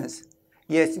difference.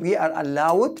 Yes, we are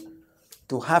allowed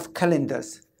to have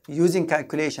calendars using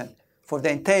calculation for the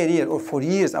entire year or for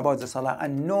years about the salah,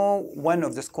 and no one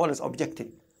of the scholars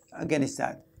objected against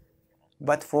that.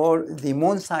 But for the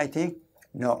moon sighting,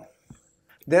 no.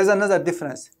 There's another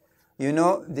difference.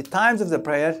 The times of the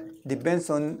prayer depends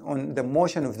on the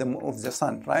motion of the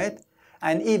sun, right?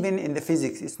 And even in the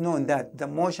physics, it's known that the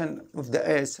motion of the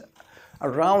earth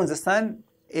around the sun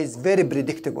is very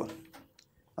predictable.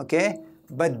 Okay?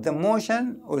 But the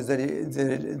motion or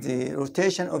the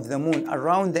rotation of the moon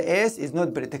around the earth is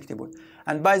not predictable.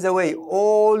 And by the way,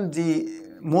 all the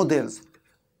models,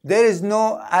 there is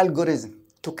no algorithm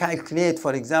to calculate,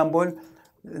 for example,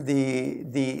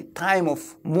 the time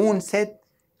of moon set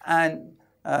and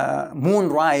moon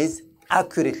rise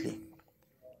accurately.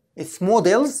 It's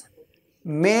models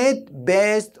made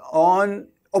based on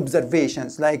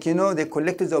observations. Like, they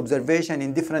collected the observation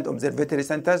in different observatory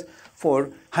centers for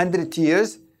 100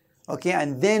 years. Okay,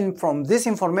 and then from this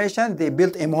information, they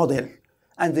built a model.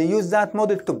 And they use that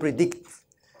model to predict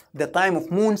the time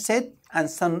of moon set and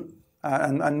sun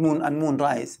and moon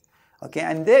rise. Okay,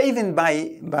 and they even by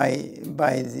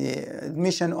the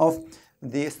admission of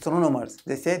the astronomers,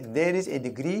 they said there is a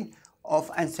degree of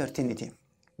uncertainty.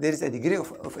 There is a degree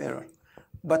of error.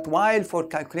 But while for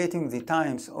calculating the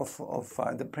times of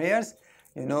the prayers,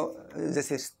 you know,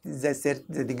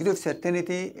 the degree of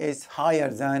certainty is higher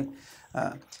than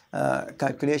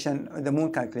calculation, the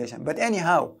moon calculation. But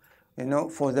anyhow, you know,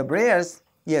 for the prayers,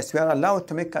 yes, we are allowed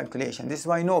to make calculation. This is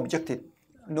why no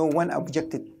one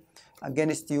objected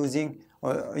against using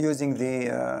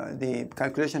the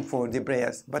calculation for the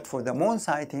prayers. But for the moon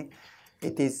sighting,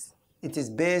 it is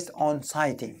based on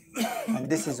sighting, and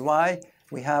this is why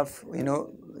we have, you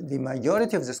know, the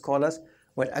majority of the scholars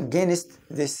were against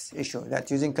this issue,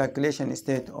 that using calculation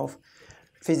instead of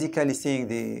physically seeing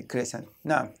the crescent.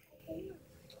 Now,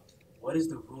 what is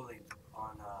the ruling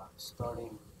on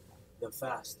starting the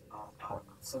fast?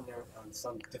 On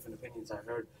some different opinions I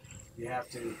heard, you have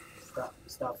to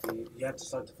you have to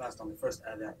start the fast on the first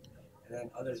adhan, and then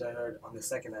others I heard on the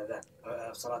second adhan,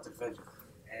 Salat al-Fajr,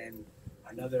 and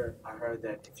another I heard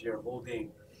that if you're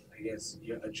holding, I guess,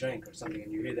 a drink or something,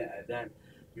 and you hear the adhan,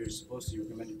 you're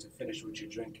recommended to finish what you're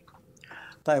drinking.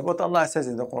 طيب, what Allah says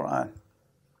in the Quran,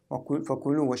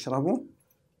 فَكُلُوا وَاشْرَبُوا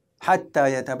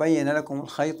حَتَّى يَتَبَيَّنَ لَكُمُ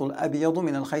الْخَيْطُ الْأَبْيَضُ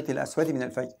مِنَ الْخَيْطِ الْأَسْوَدِ مِنَ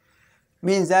الْفَجْرِ,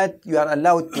 means that you are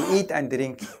allowed to eat and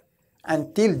drink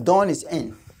until dawn is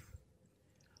in.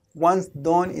 Once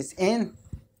dawn is in,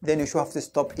 then you should have to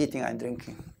stop eating and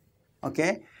drinking.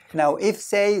 Okay? Now, if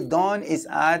say dawn is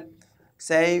at,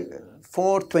 say,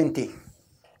 4:20,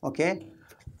 okay?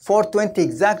 4:20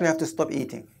 exactly, you have to stop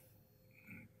eating.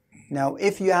 Now,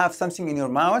 if you have something in your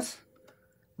mouth,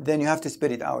 then you have to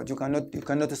spit it out. You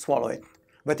cannot swallow it.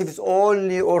 But if it's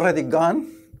already gone,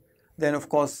 then of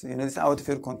course, you know, it's out of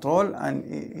your control, and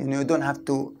you know, you don't have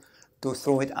to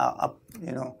throw it up,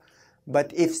 you know.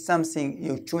 But if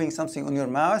you're chewing something on your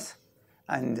mouth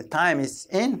and the time is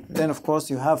in, then of course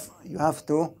you have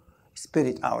to spit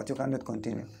it out. You cannot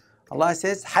continue. Allah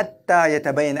says, حَتَّى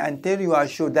يَتَبَيَّنَ, until you are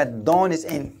sure that dawn is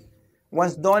in.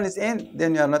 Once dawn is in,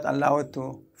 then you are not allowed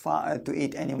to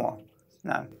eat anymore.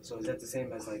 No. So is that the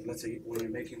same as, like, let's say when you're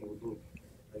making wudu,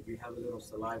 like you have a little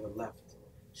saliva left,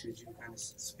 should you kind of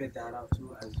spit that out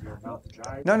too as your mouth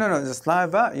dries? No. The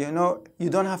saliva, you know, you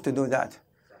don't have to do that.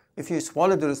 If you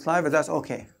swallow the saliva, that's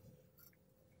okay.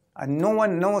 And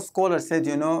no scholar said,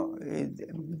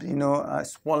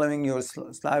 swallowing your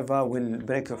saliva will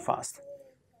break your fast.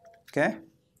 Okay?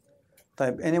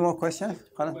 Type. Any more questions?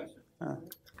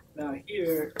 Now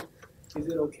here, is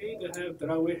it okay to have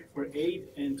tarawih for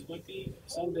 8 and 20?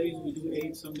 Some days we do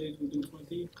 8, some days we do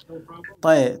 20. No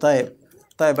problem.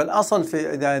 طيب الأصل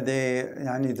في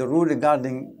the rule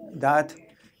regarding that,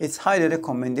 it's highly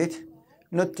recommended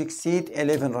not to exceed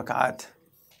 11 rak'at.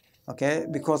 Okay,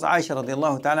 because Aisha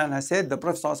radiallahu ta'ala anha said the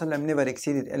Prophet ﷺ never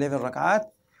exceeded 11 rak'at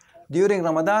during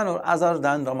Ramadan or other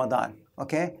than Ramadan.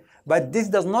 Okay, but this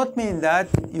does not mean that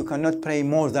you cannot pray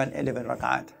more than 11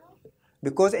 rak'at.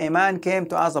 Because a man came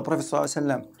to ask the Prophet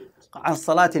ﷺ عن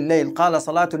صلاة الليل, قال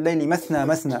صلاة الليل مثنى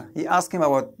مثنى. He asked him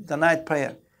about the night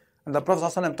prayer, and the Prophet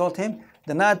ﷺ told him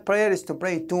the night prayer is to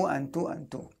pray 2 and 2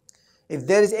 and 2. If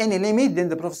there is any limit, then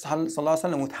the Prophet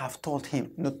ﷺ would have told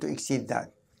him not to exceed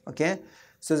that. Okay?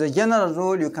 So the general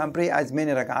rule, you can pray as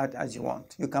many rak'at as you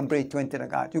want. You can pray 20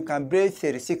 rak'at. You can pray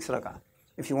 36 rak'at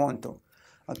if you want to.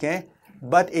 Okay?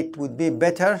 But it would be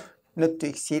better not to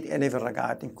exceed 11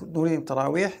 rak'at, including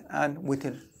tarawih and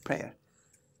witr prayer.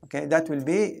 Okay? That will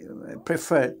be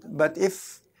preferred. But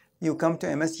if you come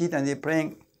to a masjid and they're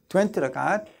praying 20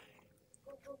 rak'at,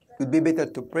 it would be better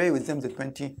to pray with them the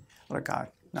 20 rak'at.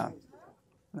 No.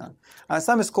 And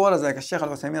some scholars like Sheikh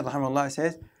Al-Uthaymeen rahimahullah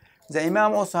says, the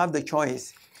Imam also have the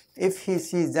choice. If he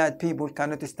sees that people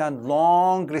cannot stand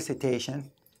long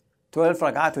recitation, 12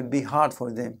 rak'at would be hard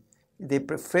for them. They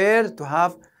prefer to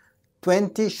have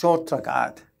 20 short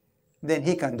rak'at. Then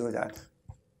he can do that.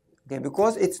 Okay,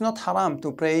 because it's not haram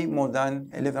to pray more than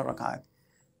 11 rak'at.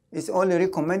 It's only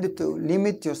recommended to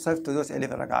limit yourself to those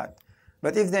 11 rak'at.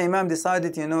 But if the Imam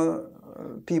decided,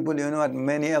 people,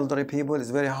 many elderly people, it's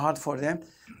very hard for them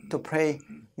to pray,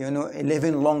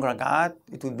 11 long rak'at.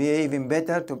 It would be even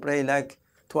better to pray like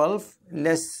 12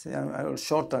 less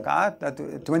short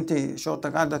rak'at, 20 short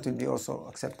rak'at, that would be also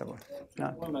acceptable.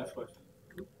 Yeah. One last question.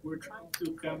 We're trying to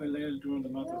Qiyam al-Layl during the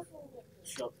month of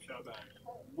Shaban.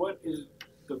 What is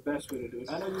the best way to do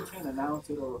it? I know you can't announce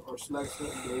it or select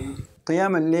certain days.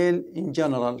 Qiyam al-Layl in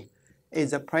general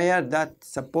is a prayer that's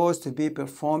supposed to be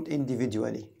performed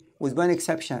individually, with one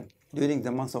exception, during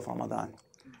the month of Ramadan.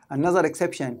 Another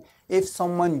exception, if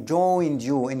someone joined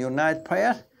you in your night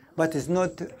prayer, but is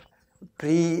not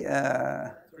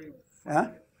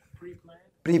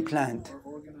pre-planned.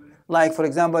 Like, for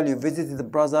example, you visited the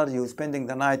brother, you're spending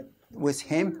the night with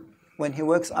him. When he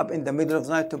wakes up in the middle of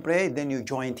the night to pray, then you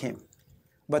joined him.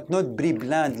 But not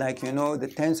pre-planned, like, the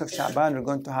 10th of Shaban, we're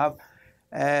going to have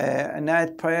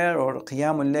night prayer or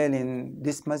Qiyamul Layl in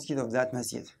this masjid or that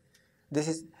masjid.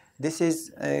 This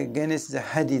is against the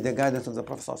hadi, the guidance of the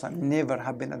Prophet ﷺ. Never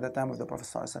happened at the time of the Prophet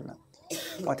ﷺ.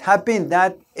 What happened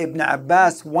that Ibn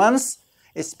Abbas once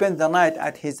spent the night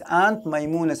at his aunt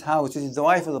Maymuna's house, which is the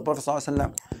wife of the Prophet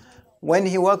ﷺ. When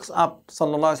he wakes up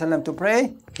ﷺ to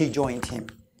pray, he joined him.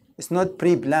 It's not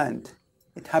pre-planned.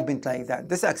 It happened like that.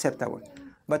 This is acceptable.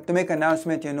 But to make an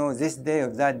announcement, this day or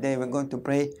that day we're going to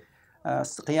pray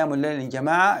Qiyamul Layl in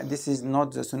Jama'ah, this is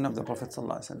not the sunnah of the Prophet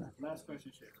ﷺ. Last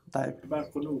question, Sheikh. Type.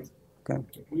 About qunut. Okay.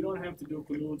 We don't have to do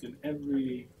qunut in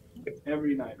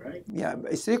every night, right? Yeah,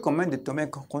 it's recommended to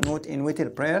make qunut in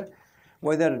witr prayer,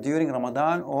 whether during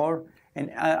Ramadan or in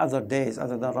other days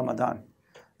other than Ramadan.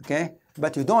 Okay?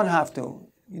 But you don't have to.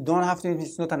 You don't have to.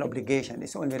 It's not an obligation.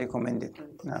 It's only recommended.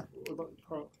 No.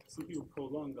 Some people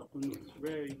prolong the qunut,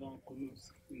 very long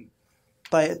qunuts.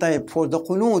 طيب, for the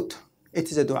qunut, it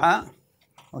is a dua.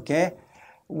 Okay?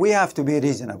 We have to be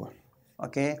reasonable.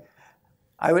 Okay?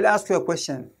 I will ask you a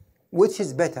question. Which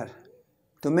is better?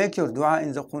 To make your dua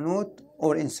in the qunut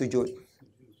or in sujood?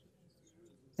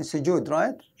 In sujood,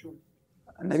 right?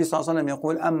 النبي صلى الله عليه وسلم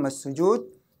يقول أما السجود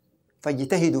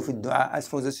فاجتهدوا في الدعاء. As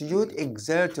for the sujood,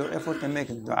 exert your effort to make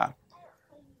the dua.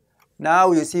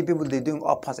 Now you see people, they're doing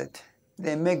opposite.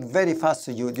 They make very fast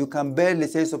sujood. You can barely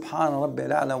say Subhana Rabbi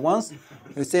al-A'la once.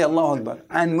 You say Allahu Akbar.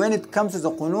 And when it comes to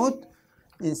the qunut,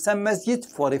 in some masjid,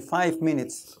 45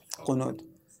 minutes qunut.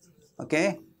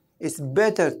 Okay? It's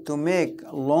better to make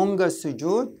longer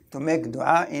sujood, to make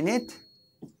dua in it,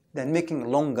 than making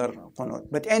longer qunut.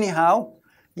 But anyhow,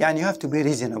 you have to be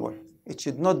reasonable. It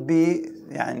should not be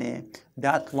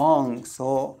that long.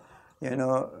 So,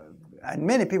 and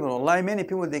many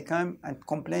people, they come and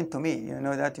complain to me,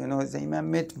 that, the Imam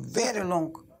made very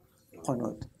long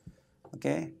qunut.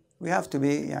 Okay? We have to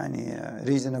be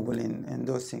reasonable in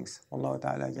those things. Wallahu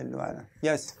ta'ala jalla wa ala.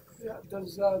 Yes? Yeah,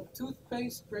 does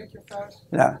toothpaste break your fast?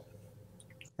 Yeah.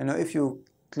 If you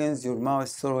cleanse your mouth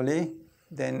thoroughly,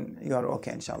 then you are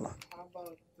okay, inshallah. How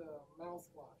about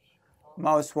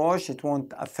mouthwash? Mouthwash, it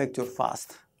won't affect your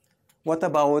fast. What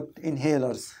about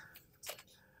inhalers?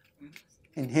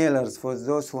 Inhalers for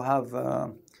those who have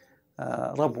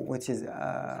rabu, which is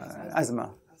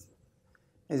asthma.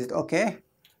 Is it okay?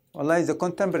 Wallahi, the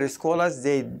contemporary scholars,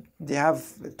 they have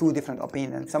two different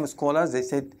opinions. Some scholars, they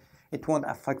said it won't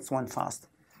affect one fast.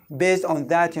 Based on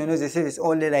that, they said it's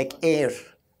only like air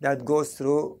that goes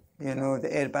through, the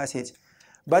air passage.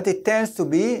 But it tends to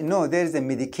be, no, there is a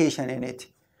medication in it.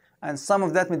 And some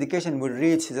of that medication will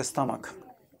reach the stomach.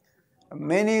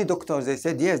 Many doctors, they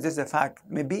said, yes, this is a fact.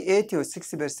 Maybe 80 or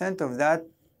 60% of that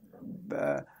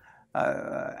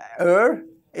air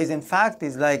is in fact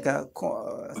like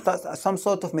some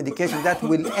sort of medication that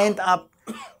will end up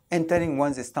entering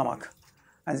one's stomach.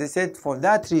 And they said for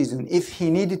that reason, if he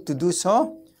needed to do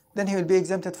so, then he will be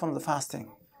exempted from the fasting.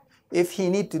 If he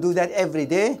need to do that every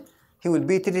day, he will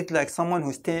be treated like someone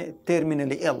who's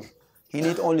terminally ill. He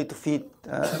need only to feed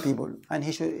people, and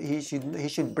he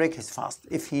should break his fast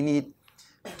if he need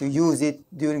to use it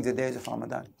during the days of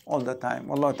Ramadan all the time.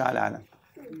 Wallahu ta'ala alam.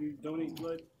 You donate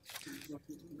blood?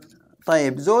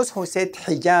 طيب, those who said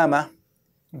hijama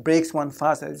breaks one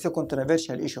fast, it's a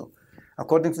controversial issue.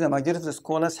 According to the majority of the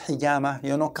scholars,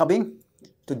 hijama, cupping,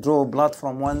 to draw blood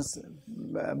from one's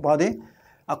body.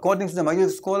 According to the majority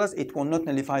of scholars, it will not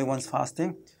nullify one's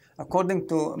fasting. According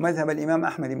to Madhab al-Imam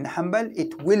Ahmad ibn Hanbal,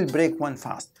 it will break one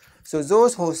fast. So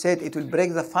those who said it will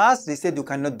break the fast, they said you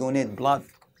cannot donate blood.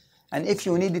 And if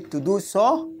you needed to do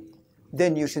so,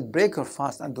 then you should break your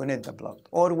fast and donate the blood.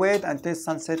 Or wait until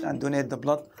sunset and donate the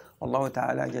blood. والله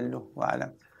تعالى جل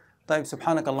وعلا. طيب,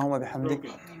 سبحانك اللهم وبحمدك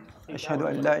أشهد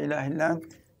أن لا إله إلا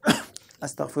أنت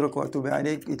أستغفرك وأتوب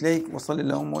إليك وصلى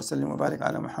اللهم وسلم وبارك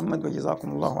على محمد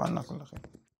وجزاكم الله عنا كل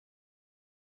خير.